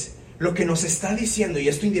 Entonces, lo que nos está diciendo, y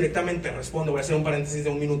esto indirectamente responde, voy a hacer un paréntesis de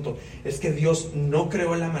 1 minuto, es que Dios no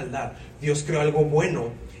creó la maldad, Dios creó algo bueno,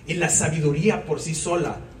 y la sabiduría por sí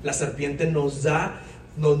sola, la serpiente nos da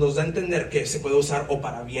a entender que se puede usar o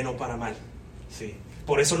para bien o para mal, ¿sí?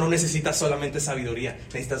 Por eso no necesitas solamente sabiduría,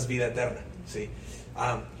 necesitas vida eterna, ¿sí?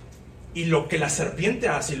 Y lo que la serpiente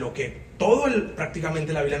hace, y lo que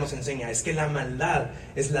prácticamente la Biblia nos enseña, es que la maldad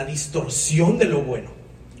es la distorsión de lo bueno.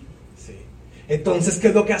 Entonces, ¿qué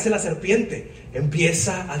es lo que hace la serpiente?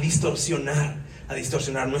 Empieza a distorsionar.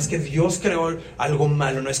 No es que Dios creó algo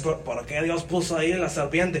malo, no es por qué Dios puso ahí la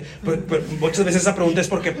serpiente. Pero muchas veces esa pregunta es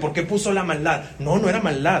 ¿por qué puso la maldad? No era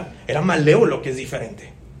maldad, era malévolo, que es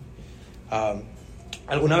diferente.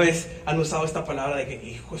 ¿Alguna vez han usado esta palabra de que,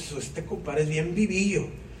 hijo, este compadre es bien vivillo?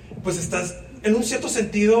 Pues estás, en un cierto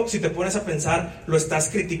sentido, si te pones a pensar, lo estás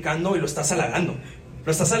criticando y lo estás halagando.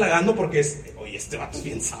 Lo estás halagando porque oye, este vato es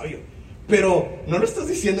bien sabio. Pero no lo estás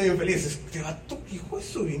diciendo bien feliz. Este vato, hijo,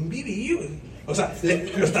 eso bien vivillo. O sea,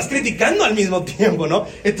 lo estás criticando al mismo tiempo, ¿no?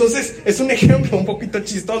 Entonces, es un ejemplo un poquito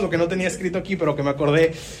chistoso que no tenía escrito aquí, pero que me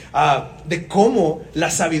acordé de cómo la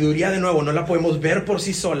sabiduría, de nuevo, no la podemos ver por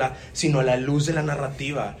sí sola, sino a la luz de la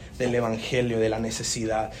narrativa del evangelio, de la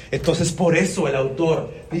necesidad. Entonces, por eso el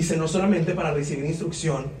autor dice, no solamente para recibir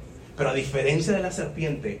instrucción, Pero a diferencia de la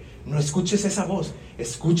serpiente, no escuches esa voz,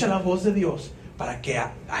 escucha la voz de Dios para que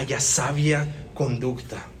haya sabia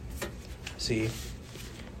conducta. ¿Sí?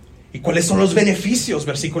 ¿Y cuáles son los beneficios?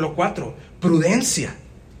 Versículo 4, prudencia.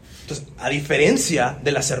 Entonces, a diferencia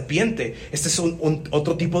de la serpiente, este es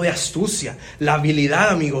otro tipo de astucia. La habilidad,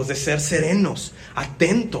 amigos, de ser serenos,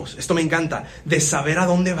 atentos, esto me encanta, de saber a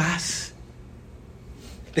dónde vas,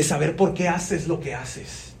 de saber por qué haces lo que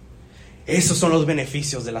haces. Esos son los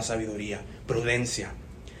beneficios de la sabiduría. Prudencia,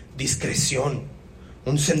 discreción,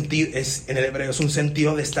 en el hebreo es un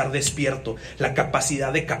sentido de estar despierto, la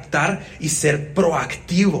capacidad de captar y ser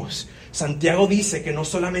proactivos. Santiago dice que no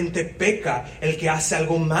solamente peca el que hace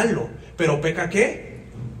algo malo, pero peca ¿qué?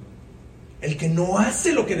 El que no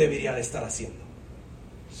hace lo que debería de estar haciendo.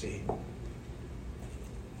 Sí.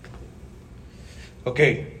 Ok.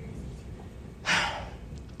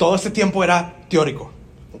 Todo este tiempo era teórico.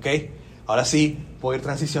 Ok. Ahora sí, voy a ir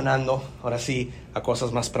transicionando, ahora sí, a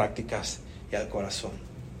cosas más prácticas y al corazón.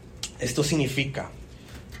 Esto significa,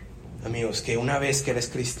 amigos, que una vez que eres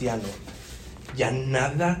cristiano, ya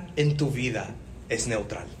nada en tu vida es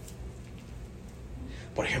neutral.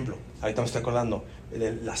 Por ejemplo, ahorita me estoy acordando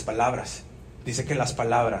de las palabras. Dice que las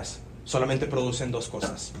palabras solamente producen dos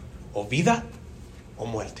cosas: o vida o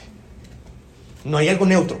muerte. No hay algo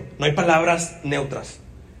neutro, no hay palabras neutras.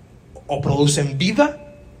 O producen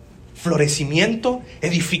vida, florecimiento,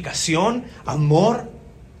 edificación, amor,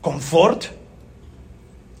 confort,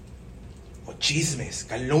 o chismes,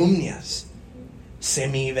 calumnias,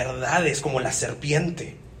 semiverdades como la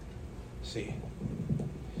serpiente. Sí.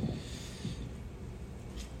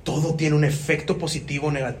 Todo tiene un efecto positivo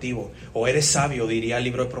o negativo. O eres sabio, diría el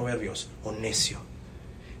libro de Proverbios, o necio.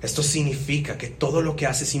 Esto significa que todo lo que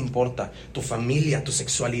haces importa. Tu familia, tu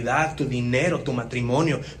sexualidad, tu dinero, tu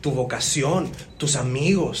matrimonio, tu vocación, tus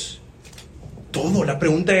amigos. Todo. La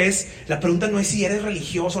pregunta no es si eres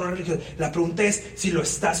religioso o no religioso. La pregunta es si lo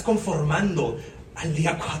estás conformando al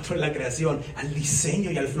día 4 de la creación, al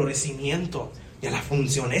diseño y al florecimiento y a la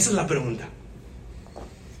función. Esa es la pregunta.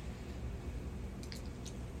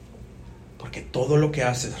 Porque todo lo que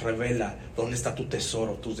haces revela dónde está tu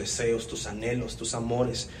tesoro, tus deseos, tus anhelos, tus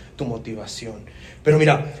amores, tu motivación. Pero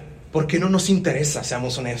mira, ¿por qué no nos interesa,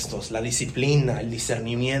 seamos honestos, la disciplina, el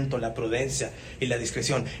discernimiento, la prudencia y la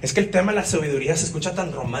discreción? Es que el tema de la sabiduría se escucha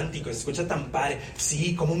tan romántico, se escucha tan padre.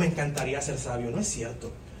 Sí, cómo me encantaría ser sabio. No es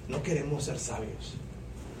cierto. No queremos ser sabios.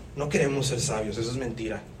 No queremos ser sabios, eso es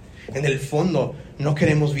mentira. En el fondo, no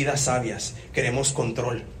queremos vidas sabias. Queremos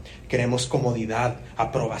control, queremos comodidad,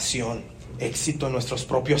 aprobación, éxito en nuestros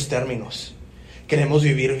propios términos. Queremos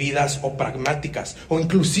vivir vidas o pragmáticas, o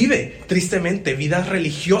inclusive, tristemente, vidas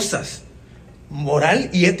religiosas, moral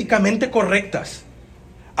y éticamente correctas,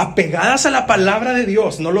 apegadas a la palabra de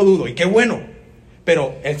Dios, no lo dudo, y qué bueno.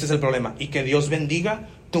 Pero este es el problema, y que Dios bendiga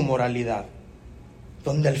tu moralidad,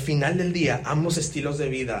 donde al final del día ambos estilos de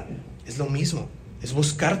vida es lo mismo. Es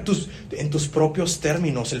buscar en tus propios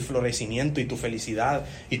términos el florecimiento y tu felicidad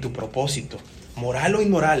y tu propósito, moral o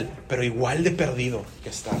inmoral, pero igual de perdido que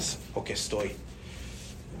estás o que estoy.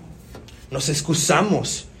 Nos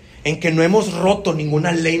excusamos en que no hemos roto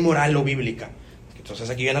ninguna ley moral o bíblica. Entonces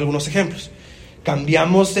aquí vienen algunos ejemplos.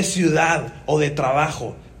 Cambiamos de ciudad o de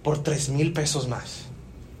trabajo por 3,000 pesos más.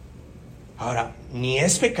 Ahora, ni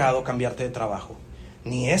es pecado cambiarte de trabajo,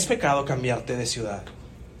 ni es pecado cambiarte de ciudad.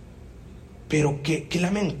 Pero qué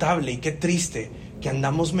lamentable y qué triste que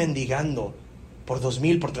andamos mendigando por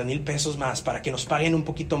 2,000, por 3,000 pesos más para que nos paguen un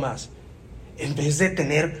poquito más, en vez de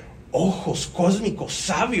tener ojos cósmicos,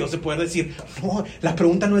 sabios, de poder decir, no, la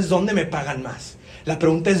pregunta no es dónde me pagan más. La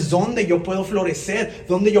pregunta es dónde yo puedo florecer,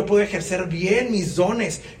 dónde yo puedo ejercer bien mis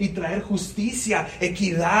dones y traer justicia,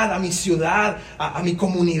 equidad a mi ciudad, a mi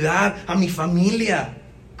comunidad, a mi familia.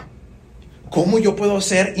 ¿Cómo yo puedo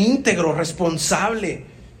ser íntegro, responsable?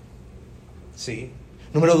 Sí.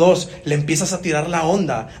 Número 2, le empiezas a tirar la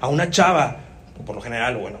onda a una chava, por lo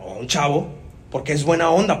general, o a un chavo, porque es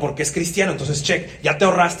buena onda, porque es cristiano. Entonces, check, ya te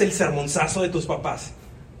ahorraste el sermonzazo de tus papás.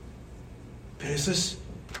 Pero eso es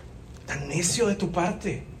tan necio de tu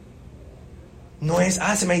parte. No es,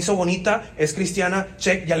 se me hizo bonita, es cristiana,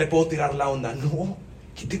 check, ya le puedo tirar la onda. No,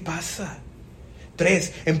 ¿qué te pasa?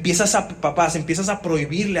 3, empiezas a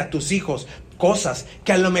prohibirle a tus hijos cosas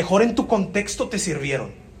que a lo mejor en tu contexto te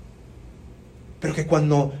sirvieron, pero que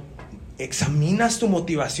cuando examinas tu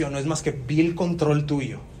motivación no es más que vil control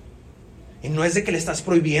tuyo. Y no es de que le estás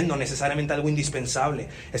prohibiendo necesariamente algo indispensable,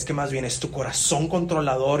 es que más bien es tu corazón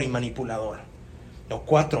controlador y manipulador.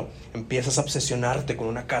 4, empiezas a obsesionarte con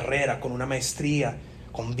una carrera, con una maestría,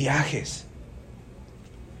 con viajes,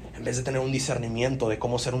 en vez de tener un discernimiento de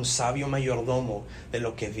cómo ser un sabio mayordomo de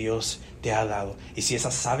lo que Dios te ha dado. Y si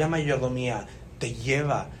esa sabia mayordomía te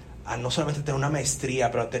lleva a no solamente tener una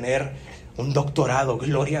maestría, pero a tener un doctorado,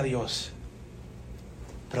 gloria a Dios.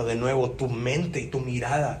 Pero de nuevo, tu mente y tu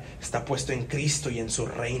mirada está puesto en Cristo y en su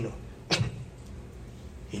reino,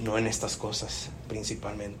 y no en estas cosas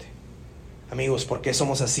principalmente. Amigos, ¿por qué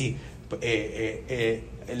somos así?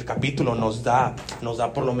 El capítulo nos da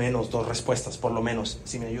por lo menos 2 respuestas, por lo menos.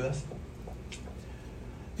 ¿Sí me ayudas?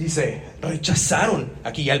 Dice, rechazaron.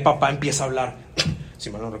 Aquí ya el papá empieza a hablar. Si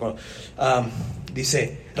mal no recuerdo.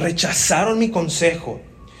 Dice, rechazaron mi consejo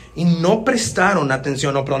y no prestaron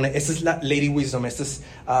atención. No, perdón, esta es la Lady Wisdom, esta es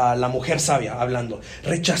la mujer sabia hablando.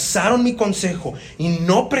 Rechazaron mi consejo y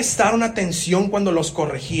no prestaron atención cuando los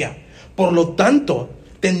corregía. Por lo tanto,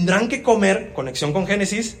 tendrán que comer, conexión con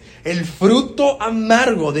Génesis, el fruto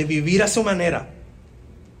amargo de vivir a su manera,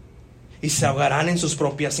 y se ahogarán en sus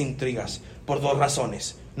propias intrigas, por 2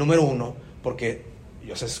 razones. Número 1, porque,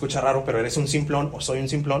 yo sé, se escucha raro, pero eres un simplón o soy un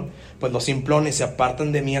simplón, pues los simplones se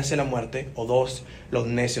apartan de mí hacia la muerte. O 2, los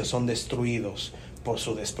necios son destruidos por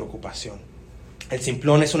su despreocupación. El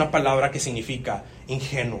simplón es una palabra que significa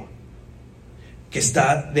ingenuo, que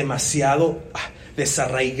está demasiado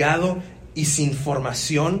desarraigado y sin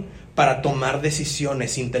formación para tomar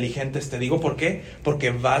decisiones inteligentes. Te digo por qué,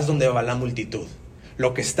 porque vas donde va la multitud.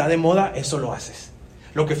 Lo que está de moda, eso lo haces.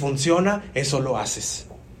 Lo que funciona, eso lo haces.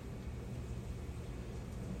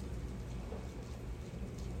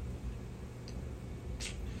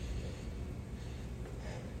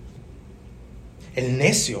 El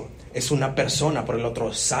necio es una persona, por el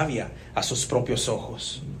otro, sabia a sus propios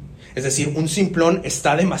ojos. Es decir, un simplón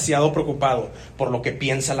está demasiado preocupado por lo que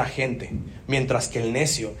piensa la gente, mientras que el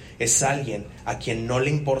necio es alguien a quien no le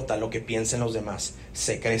importa lo que piensen los demás.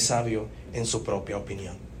 Se cree sabio en su propia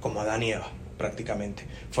opinión, como Adán y Eva, prácticamente.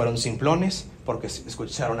 Fueron simplones porque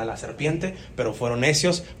escucharon a la serpiente, pero fueron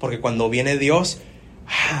necios porque cuando viene Dios,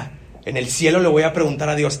 en el cielo le voy a preguntar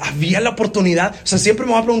a Dios, ¿había la oportunidad? O sea, siempre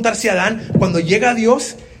me voy a preguntar si Adán, cuando llega a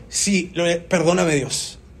Dios, perdóname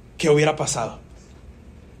Dios, ¿qué hubiera pasado?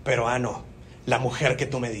 Pero no, la mujer que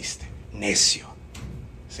tú me diste, necio,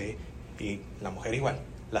 ¿sí? Y la mujer igual,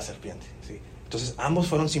 la serpiente, ¿sí? Entonces ambos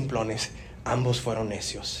fueron simplones, ambos fueron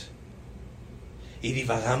necios. Y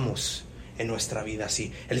divagamos en nuestra vida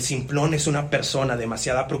así. El simplón es una persona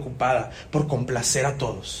demasiado preocupada por complacer a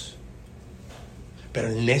todos. Pero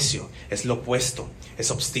el necio es lo opuesto,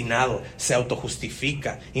 es obstinado, se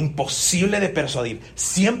autojustifica, imposible de persuadir,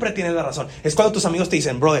 siempre tiene la razón. Es cuando tus amigos te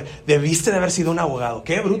dicen, brother, debiste de haber sido un abogado,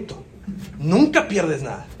 qué bruto, nunca pierdes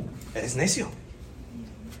nada, eres necio.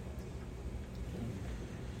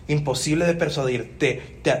 Imposible de persuadir,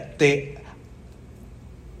 te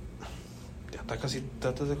ataca si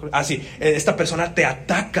tratas de corregirlo. Esta persona te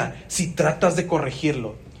ataca si tratas de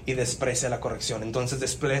corregirlo. Y desprecia la corrección, entonces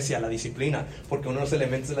desprecia la disciplina, porque uno de los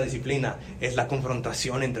elementos de la disciplina es la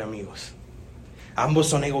confrontación entre amigos. Ambos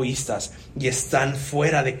son egoístas y están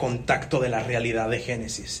fuera de contacto de la realidad de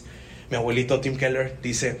Génesis. Mi abuelito Tim Keller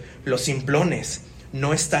dice, los simplones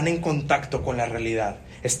no están en contacto con la realidad,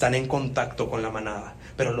 están en contacto con la manada.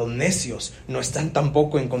 Pero los necios no están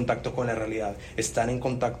tampoco en contacto con la realidad, están en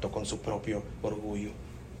contacto con su propio orgullo.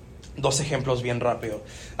 2 ejemplos bien rápido.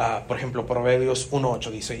 Por ejemplo, Proverbios 1:8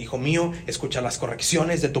 dice, hijo mío, escucha las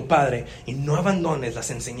correcciones de tu padre y no abandones las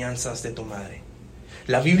enseñanzas de tu madre.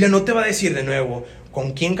 La Biblia no te va a decir de nuevo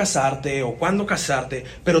con quién casarte o cuándo casarte,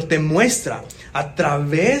 pero te muestra a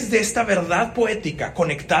través de esta verdad poética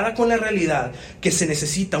conectada con la realidad que se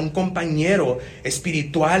necesita un compañero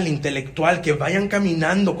espiritual, intelectual, que vayan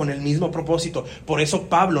caminando con el mismo propósito. Por eso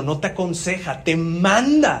Pablo no te aconseja, te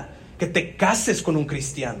manda que te cases con un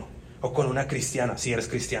cristiano o con una cristiana, si eres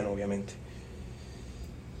cristiano obviamente.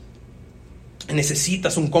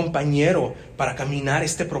 Necesitas un compañero para caminar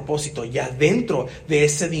este propósito, y adentro de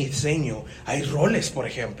ese diseño hay roles, por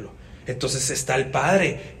ejemplo. Entonces está el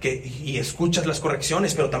padre y escuchas las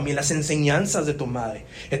correcciones, pero también las enseñanzas de tu madre.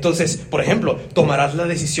 Entonces, por ejemplo, tomarás la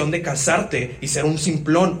decisión de casarte y ser un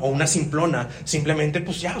simplón o una simplona. Simplemente,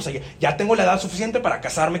 pues ya tengo la edad suficiente para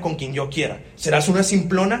casarme con quien yo quiera. ¿Serás una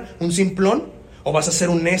simplona, un simplón? ¿O vas a ser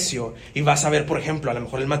un necio y vas a ver, por ejemplo, a lo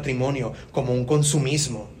mejor el matrimonio como un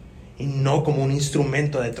consumismo y no como un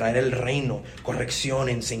instrumento de traer el reino, corrección,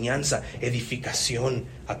 enseñanza, edificación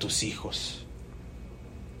a tus hijos?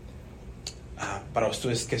 Para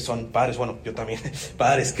ustedes que son padres, bueno, yo también,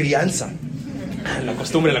 padres, crianza. La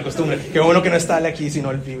costumbre. Qué bueno que no está aquí, sino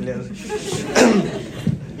el Biblia.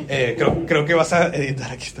 Creo que vas a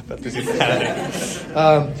editar aquí esta parte.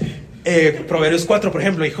 Proverbios 4, por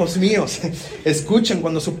ejemplo: hijos míos, escuchen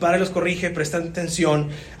cuando su padre los corrige, presten atención,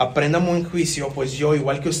 aprendan buen juicio, pues yo,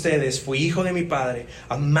 igual que ustedes, fui hijo de mi padre,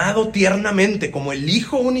 amado tiernamente como el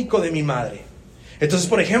hijo único de mi madre. Entonces,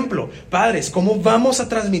 por ejemplo, padres, ¿cómo vamos a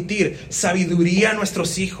transmitir sabiduría a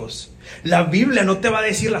nuestros hijos? La Biblia no te va a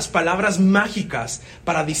decir las palabras mágicas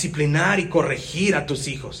para disciplinar y corregir a tus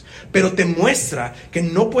hijos, pero te muestra que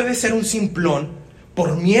no puedes ser un simplón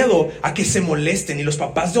por miedo a que se molesten. Y los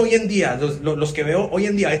papás de hoy en día, los que veo hoy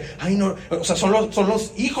en día, ay no, o sea, son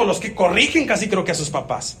los hijos los que corrigen casi creo que a sus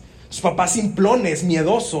papás. Sus papás simplones,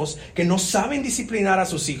 miedosos, que no saben disciplinar a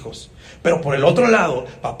sus hijos. Pero por el otro lado,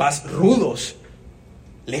 papás rudos,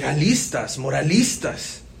 legalistas,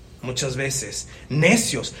 moralistas, muchas veces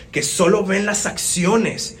necios, que solo ven las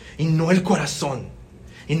acciones y no el corazón,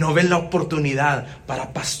 y no ven la oportunidad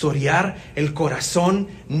para pastorear el corazón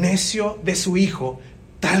necio de su hijo,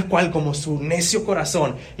 tal cual como su necio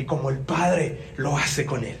corazón y como el padre lo hace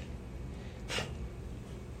con él.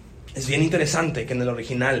 Es bien interesante que en el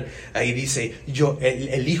original ahí dice,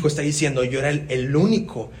 el hijo está diciendo, yo era el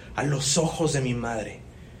único a los ojos de mi madre.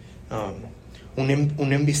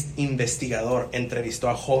 Un investigador entrevistó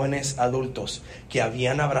a jóvenes adultos que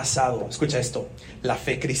habían abrazado, escucha esto, la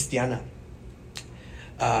fe cristiana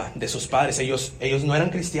de sus padres. Ellos no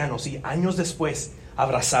eran cristianos y años después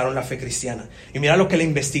abrazaron la fe cristiana. Y mira lo que la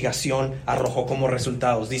investigación arrojó como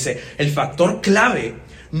resultados. Dice, el factor clave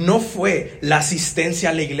no fue la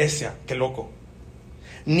asistencia a la iglesia, qué loco,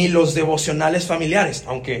 ni los devocionales familiares,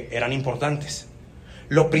 aunque eran importantes.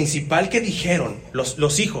 Lo principal que dijeron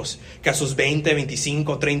los hijos que a sus 20,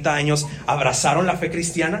 25, 30 años abrazaron la fe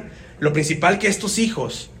cristiana, lo principal que estos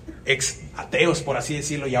hijos, ex ateos por así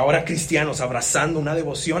decirlo, y ahora cristianos abrazando una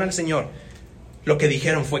devoción al Señor, lo que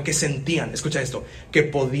dijeron fue que sentían, escucha esto, que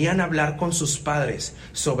podían hablar con sus padres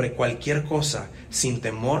sobre cualquier cosa sin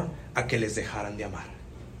temor a que les dejaran de amar.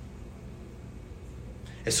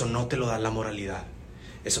 Eso no te lo da la moralidad,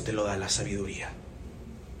 eso te lo da la sabiduría,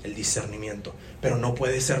 el discernimiento. Pero no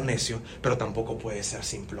puedes ser necio, pero tampoco puedes ser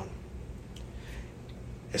simplón.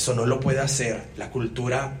 Eso no lo puede hacer la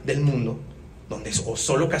cultura del mundo, donde o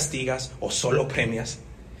solo castigas o solo premias.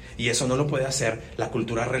 Y eso no lo puede hacer la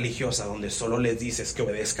cultura religiosa, donde solo les dices que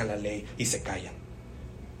obedezcan la ley y se callan.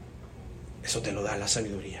 Eso te lo da la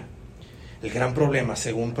sabiduría. El gran problema,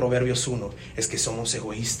 según Proverbios 1, es que somos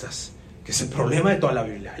egoístas, que es el problema de toda la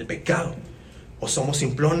Biblia, el pecado. O somos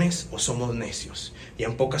simplones o somos necios. Y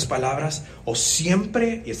en pocas palabras, o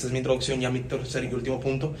siempre, y esta es mi introducción, ya mi tercer y último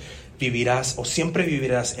punto, siempre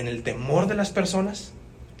vivirás en el temor de las personas,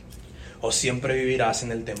 o siempre vivirás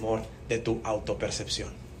en el temor de tu autopercepción.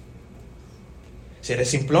 Si eres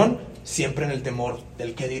simplón, siempre en el temor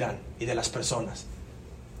del qué dirán y de las personas.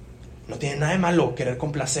 No tiene nada de malo querer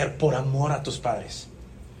complacer por amor a tus padres,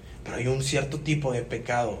 pero hay un cierto tipo de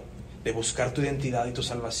pecado de buscar tu identidad y tu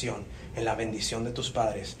salvación en la bendición de tus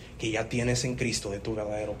padres que ya tienes en Cristo, de tu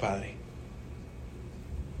verdadero Padre.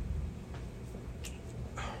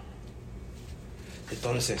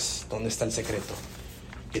 Entonces, ¿dónde está el secreto?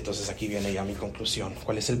 Y entonces aquí viene ya mi conclusión.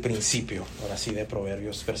 ¿Cuál es el principio? Ahora sí, de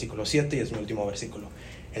Proverbios, versículo 7, y es mi último versículo.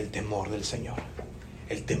 El temor del Señor.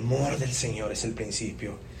 El temor del Señor es el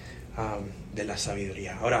principio de la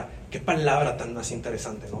sabiduría. Ahora, qué palabra tan más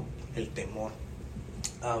interesante, ¿no? El temor.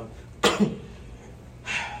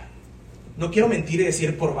 No quiero mentir y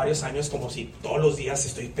decir por varios años, como si todos los días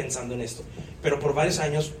estoy pensando en esto, pero por varios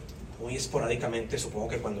años, muy esporádicamente, supongo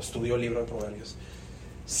que cuando estudio el libro de Proverbios,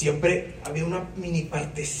 siempre ha habido una mini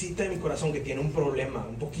partecita de mi corazón que tiene un problema,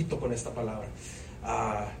 un poquito con esta palabra.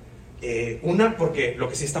 Una, porque lo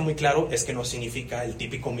que sí está muy claro es que no significa el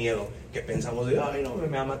típico miedo que pensamos de, ay no, me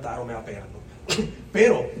va a matar o me va a pegar, ¿no?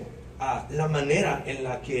 Pero la manera en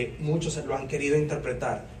la que muchos lo han querido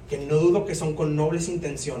interpretar, que no dudo que son con nobles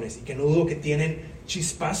intenciones y que no dudo que tienen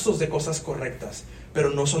chispazos de cosas correctas, pero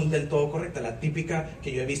no son del todo correctas. La típica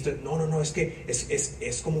que yo he visto, no, es que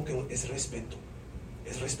es como que es respeto,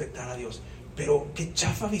 es respetar a Dios. Pero qué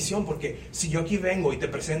chafa visión, porque si yo aquí vengo y te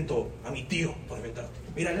presento a mi tío, por inventarte,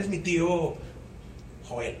 mira, él es mi tío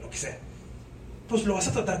Joel, lo que sea, pues lo vas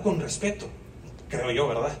a tratar con respeto, creo yo,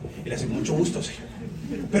 ¿verdad? Y le hace mucho gusto, sí.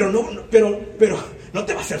 Pero no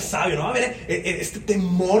te va a hacer sabio, no va a haber este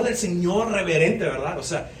temor del Señor reverente, ¿verdad? O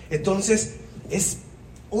sea, entonces es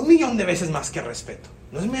 1,000,000 de veces más que respeto.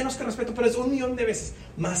 No es menos que respeto, pero es 1,000,000 de veces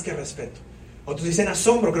más que respeto. Otros dicen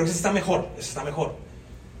asombro, creo que eso está mejor.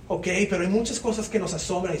 Ok, pero hay muchas cosas que nos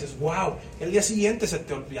asombran y dices, wow, el día siguiente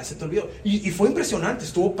ya se te olvidó. Y fue impresionante,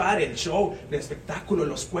 estuvo padre el show, el espectáculo,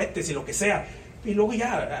 los cohetes y lo que sea. Y luego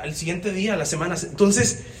ya, al siguiente día, las semanas.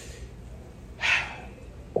 Entonces,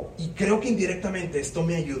 Y creo que indirectamente esto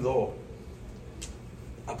me ayudó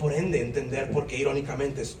a por ende entender por qué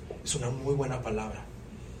irónicamente es una muy buena palabra.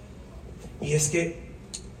 Y es que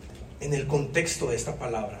en el contexto de esta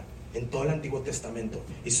palabra, en todo el Antiguo Testamento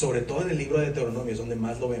y sobre todo en el libro de Deuteronomio es donde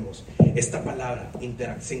más lo vemos, esta palabra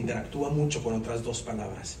se interactúa mucho con otras dos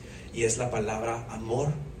palabras, y es la palabra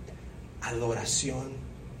amor, adoración,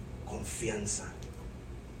 confianza.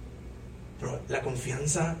 Pero la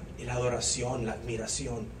confianza y la adoración, la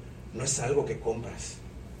admiración, no es algo que compras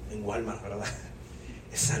en Walmart, ¿verdad?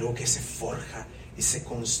 Es algo que se forja y se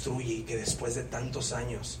construye, y que después de tantos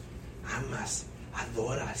años amas,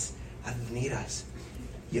 adoras, admiras.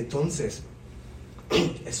 Y entonces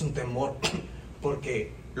es un temor,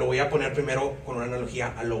 porque lo voy a poner primero con una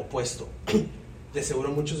analogía a lo opuesto. De seguro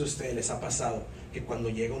a muchos de ustedes les ha pasado que cuando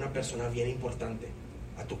llega una persona bien importante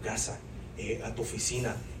a tu casa, a tu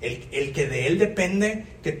oficina, el que de él depende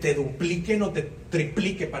que te dupliquen o te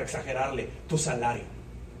triplique, para exagerarle, tu salario.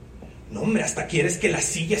 No, hombre, hasta quieres que la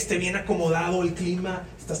silla esté bien acomodado, el clima,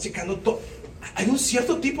 estás checando todo. Hay un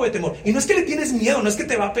cierto tipo de temor. Y no es que le tienes miedo, no es que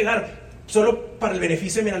te va a pegar. Solo para el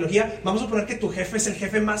beneficio de mi analogía, vamos a poner que tu jefe es el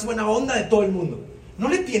jefe más buena onda de todo el mundo. No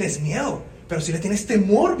le tienes miedo, pero sí le tienes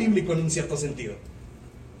temor bíblico en un cierto sentido.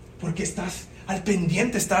 Porque estás al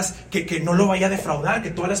pendiente, estás que no lo vaya a defraudar,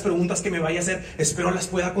 que todas las preguntas que me vaya a hacer, espero las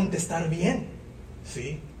pueda contestar bien.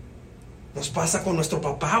 ¿Sí? Nos pasa con nuestro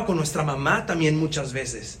papá o con nuestra mamá también muchas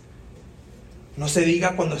veces. No se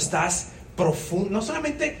diga cuando estás profundo, no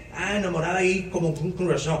solamente enamorada ahí como un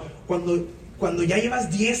crush, no, cuando ya llevas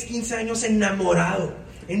 10, 15 años enamorado,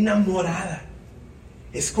 enamorada,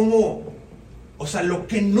 es como, o sea, lo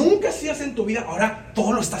que nunca hacías en tu vida, ahora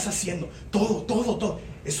todo lo estás haciendo, todo.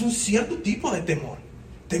 Es un cierto tipo de temor.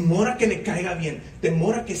 Temor a que le caiga bien,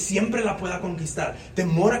 temor a que siempre la pueda conquistar,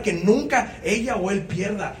 temor a que nunca ella o él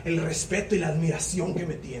pierda el respeto y la admiración que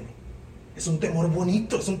me tiene. Es un temor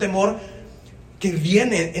bonito, es un temor que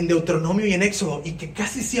viene en Deuteronomio y en Éxodo, y que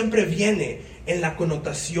casi siempre viene en la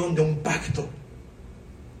connotación de un pacto.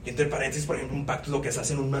 Y entre paréntesis, por ejemplo, un pacto es lo que se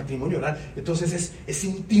hace en un matrimonio, ¿verdad? Entonces es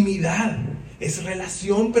intimidad, es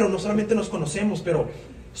relación, pero no solamente nos conocemos, pero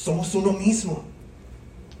somos uno mismo.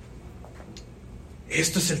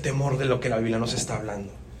 Esto es el temor de lo que la Biblia nos está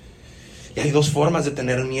hablando. Y hay dos formas de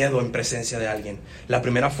tener miedo en presencia de alguien. La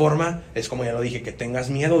primera forma es, como ya lo dije, que tengas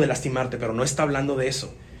miedo de lastimarte, pero no está hablando de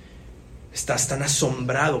eso. Estás tan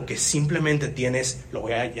asombrado que simplemente tienes, lo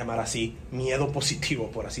voy a llamar así, miedo positivo,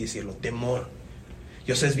 por así decirlo, temor.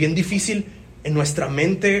 Y o sea, es bien difícil en nuestra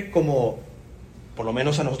mente, como por lo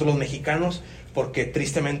menos a nosotros los mexicanos, porque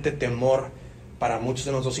tristemente temor para muchos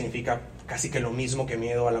de nosotros significa casi que lo mismo que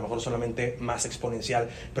miedo, a lo mejor solamente más exponencial,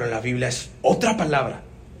 pero en la Biblia es otra palabra.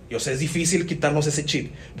 Y o sea, es difícil quitarnos ese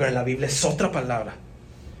chip, pero en la Biblia es otra palabra.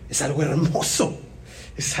 Es algo hermoso,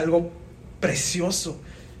 es algo precioso.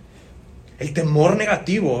 El temor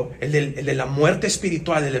negativo, el de la muerte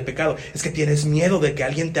espiritual, el del pecado, es que tienes miedo de que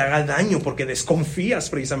alguien te haga daño porque desconfías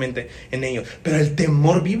precisamente en ellos. Pero el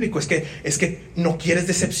temor bíblico es que no quieres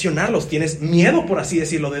decepcionarlos, tienes miedo, por así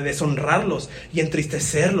decirlo, de deshonrarlos y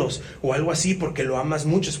entristecerlos o algo así porque lo amas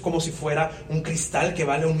mucho. Es como si fuera un cristal que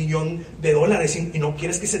vale $1,000,000 y no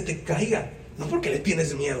quieres que se te caiga. No porque le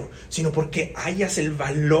tienes miedo, sino porque hayas el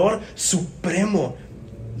valor supremo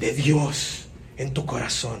de Dios en tu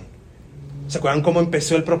corazón. ¿Se acuerdan cómo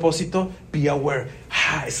empezó el propósito? Be aware.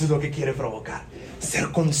 Eso es lo que quiere provocar.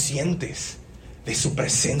 Ser conscientes de su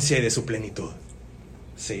presencia y de su plenitud.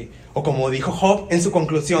 ¿Sí? O como dijo Job en su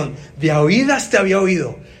conclusión, de a oídas te había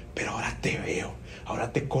oído, pero ahora te veo,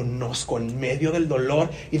 ahora te conozco en medio del dolor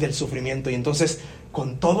y del sufrimiento. Y entonces,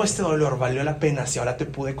 con todo este dolor, valió la pena si ahora te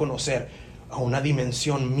pude conocer a una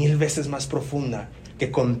dimensión 1000 veces más profunda,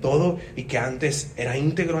 que con todo y que antes era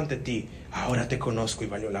íntegro ante ti, ahora te conozco y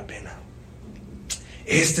valió la pena.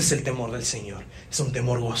 Este es el temor del Señor. Es un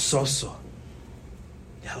temor gozoso,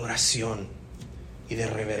 de adoración y de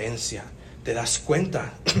reverencia. Te das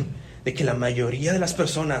cuenta de que la mayoría de las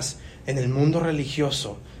personas en el mundo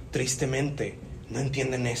religioso, tristemente, no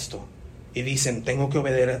entienden esto. Y dicen, tengo que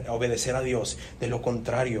obedecer a Dios. De lo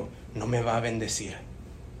contrario, no me va a bendecir.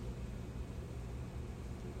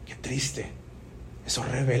 Qué triste. Eso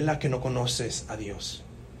revela que no conoces a Dios,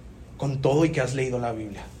 con todo y que has leído la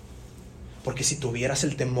Biblia. Porque si tuvieras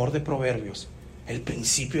el temor de Proverbios, el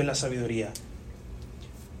principio de la sabiduría,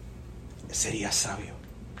 serías sabio.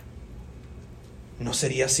 No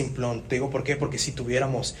serías simplón. Te digo por qué. Porque si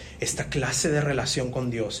tuviéramos esta clase de relación con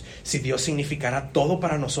Dios, si Dios significara todo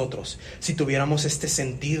para nosotros, si tuviéramos este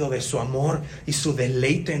sentido de su amor y su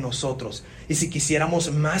deleite en nosotros, y si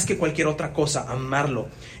quisiéramos más que cualquier otra cosa amarlo,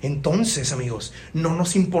 entonces, amigos, no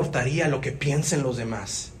nos importaría lo que piensen los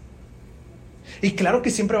demás. Y claro que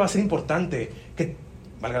siempre va a ser importante que,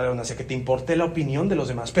 valga la redundancia, que te importe la opinión de los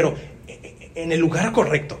demás, pero en el lugar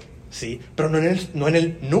correcto, ¿sí? Pero no en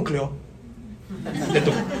el núcleo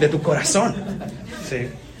de tu corazón, ¿sí?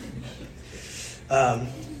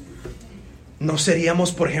 No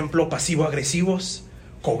seríamos, por ejemplo, pasivo-agresivos,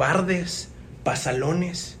 cobardes,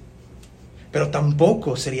 pasalones, pero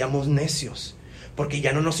tampoco seríamos necios, porque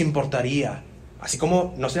ya no nos importaría, así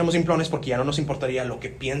como no seríamos simplones porque ya no nos importaría lo que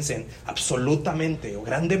piensen absolutamente o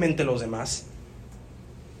grandemente los demás.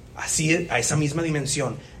 Así, a esa misma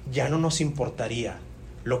dimensión, ya no nos importaría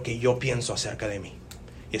lo que yo pienso acerca de mí.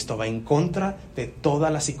 Y esto va en contra de toda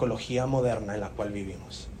la psicología moderna en la cual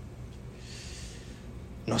vivimos.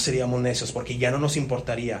 No seríamos necios porque ya no nos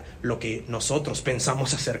importaría lo que nosotros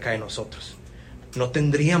pensamos acerca de nosotros. No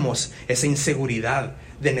tendríamos esa inseguridad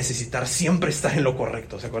de necesitar siempre estar en lo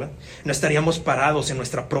correcto, ¿se acuerdan? No estaríamos parados en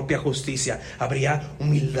nuestra propia justicia. Habría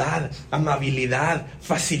humildad, amabilidad,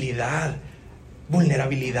 facilidad,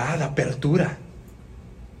 vulnerabilidad, apertura.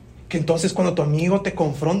 Que entonces cuando tu amigo te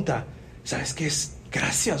confronta, ¿sabes qué es?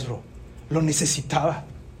 Gracias, bro. Lo necesitaba.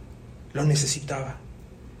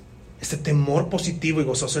 Este temor positivo y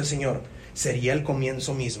gozoso del Señor sería el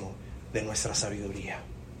comienzo mismo de nuestra sabiduría.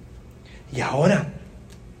 Y ahora,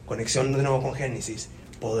 conexión de nuevo con Génesis,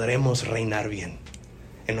 podremos reinar bien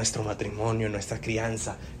en nuestro matrimonio, en nuestra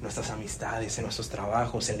crianza, en nuestras amistades, en nuestros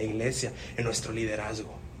trabajos, en la iglesia, en nuestro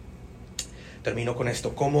liderazgo. Termino con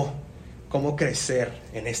esto. ¿Cómo crecer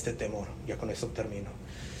en este temor? Ya con esto termino.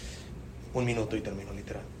 1 minuto y termino,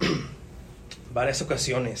 literal. Varias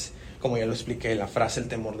ocasiones, como ya lo expliqué, la frase el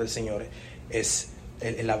temor del Señor es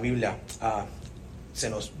en la Biblia se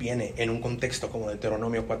nos viene en un contexto como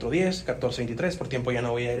Deuteronomio 4:10, 14:23, por tiempo ya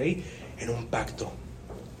no voy a ir ahí, en un pacto.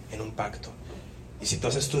 Y si tú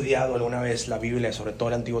has estudiado alguna vez la Biblia, sobre todo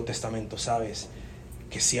el Antiguo Testamento, sabes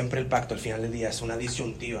que siempre el pacto al final del día es una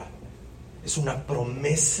disyuntiva, es una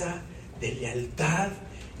promesa de lealtad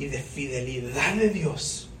y de fidelidad de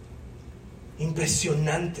Dios.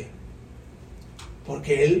 Impresionante.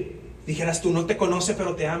 Porque Él, dijeras tú, no te conoce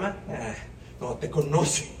pero te ama. No, te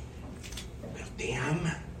conoce pero te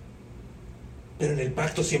ama. Pero en el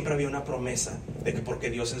pacto siempre había una promesa de que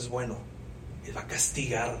porque Dios es bueno, Él va a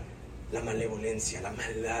castigar la malevolencia, la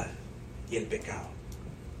maldad y el pecado.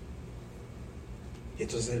 Y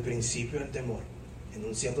entonces el principio del temor, en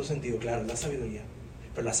un cierto sentido, claro, es la sabiduría.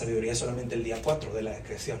 Pero la sabiduría es solamente el día 4 de la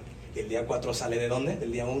creación. Y el día 4 sale ¿de dónde?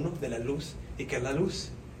 Del día 1, de la luz. ¿Y qué es la luz?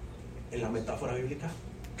 En la metáfora bíblica,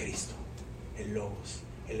 Cristo, el Logos,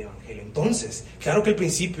 el Evangelio. Entonces, claro que el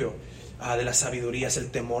principio de la sabiduría es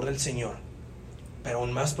el temor del Señor, pero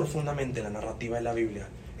aún más profundamente en la narrativa de la Biblia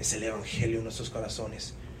es el Evangelio en nuestros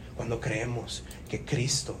corazones. Cuando creemos que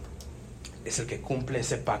Cristo es el que cumple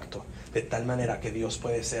ese pacto, de tal manera que Dios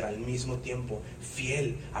puede ser al mismo tiempo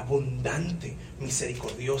fiel, abundante,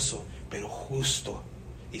 misericordioso, pero justo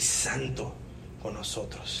y santo con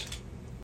nosotros.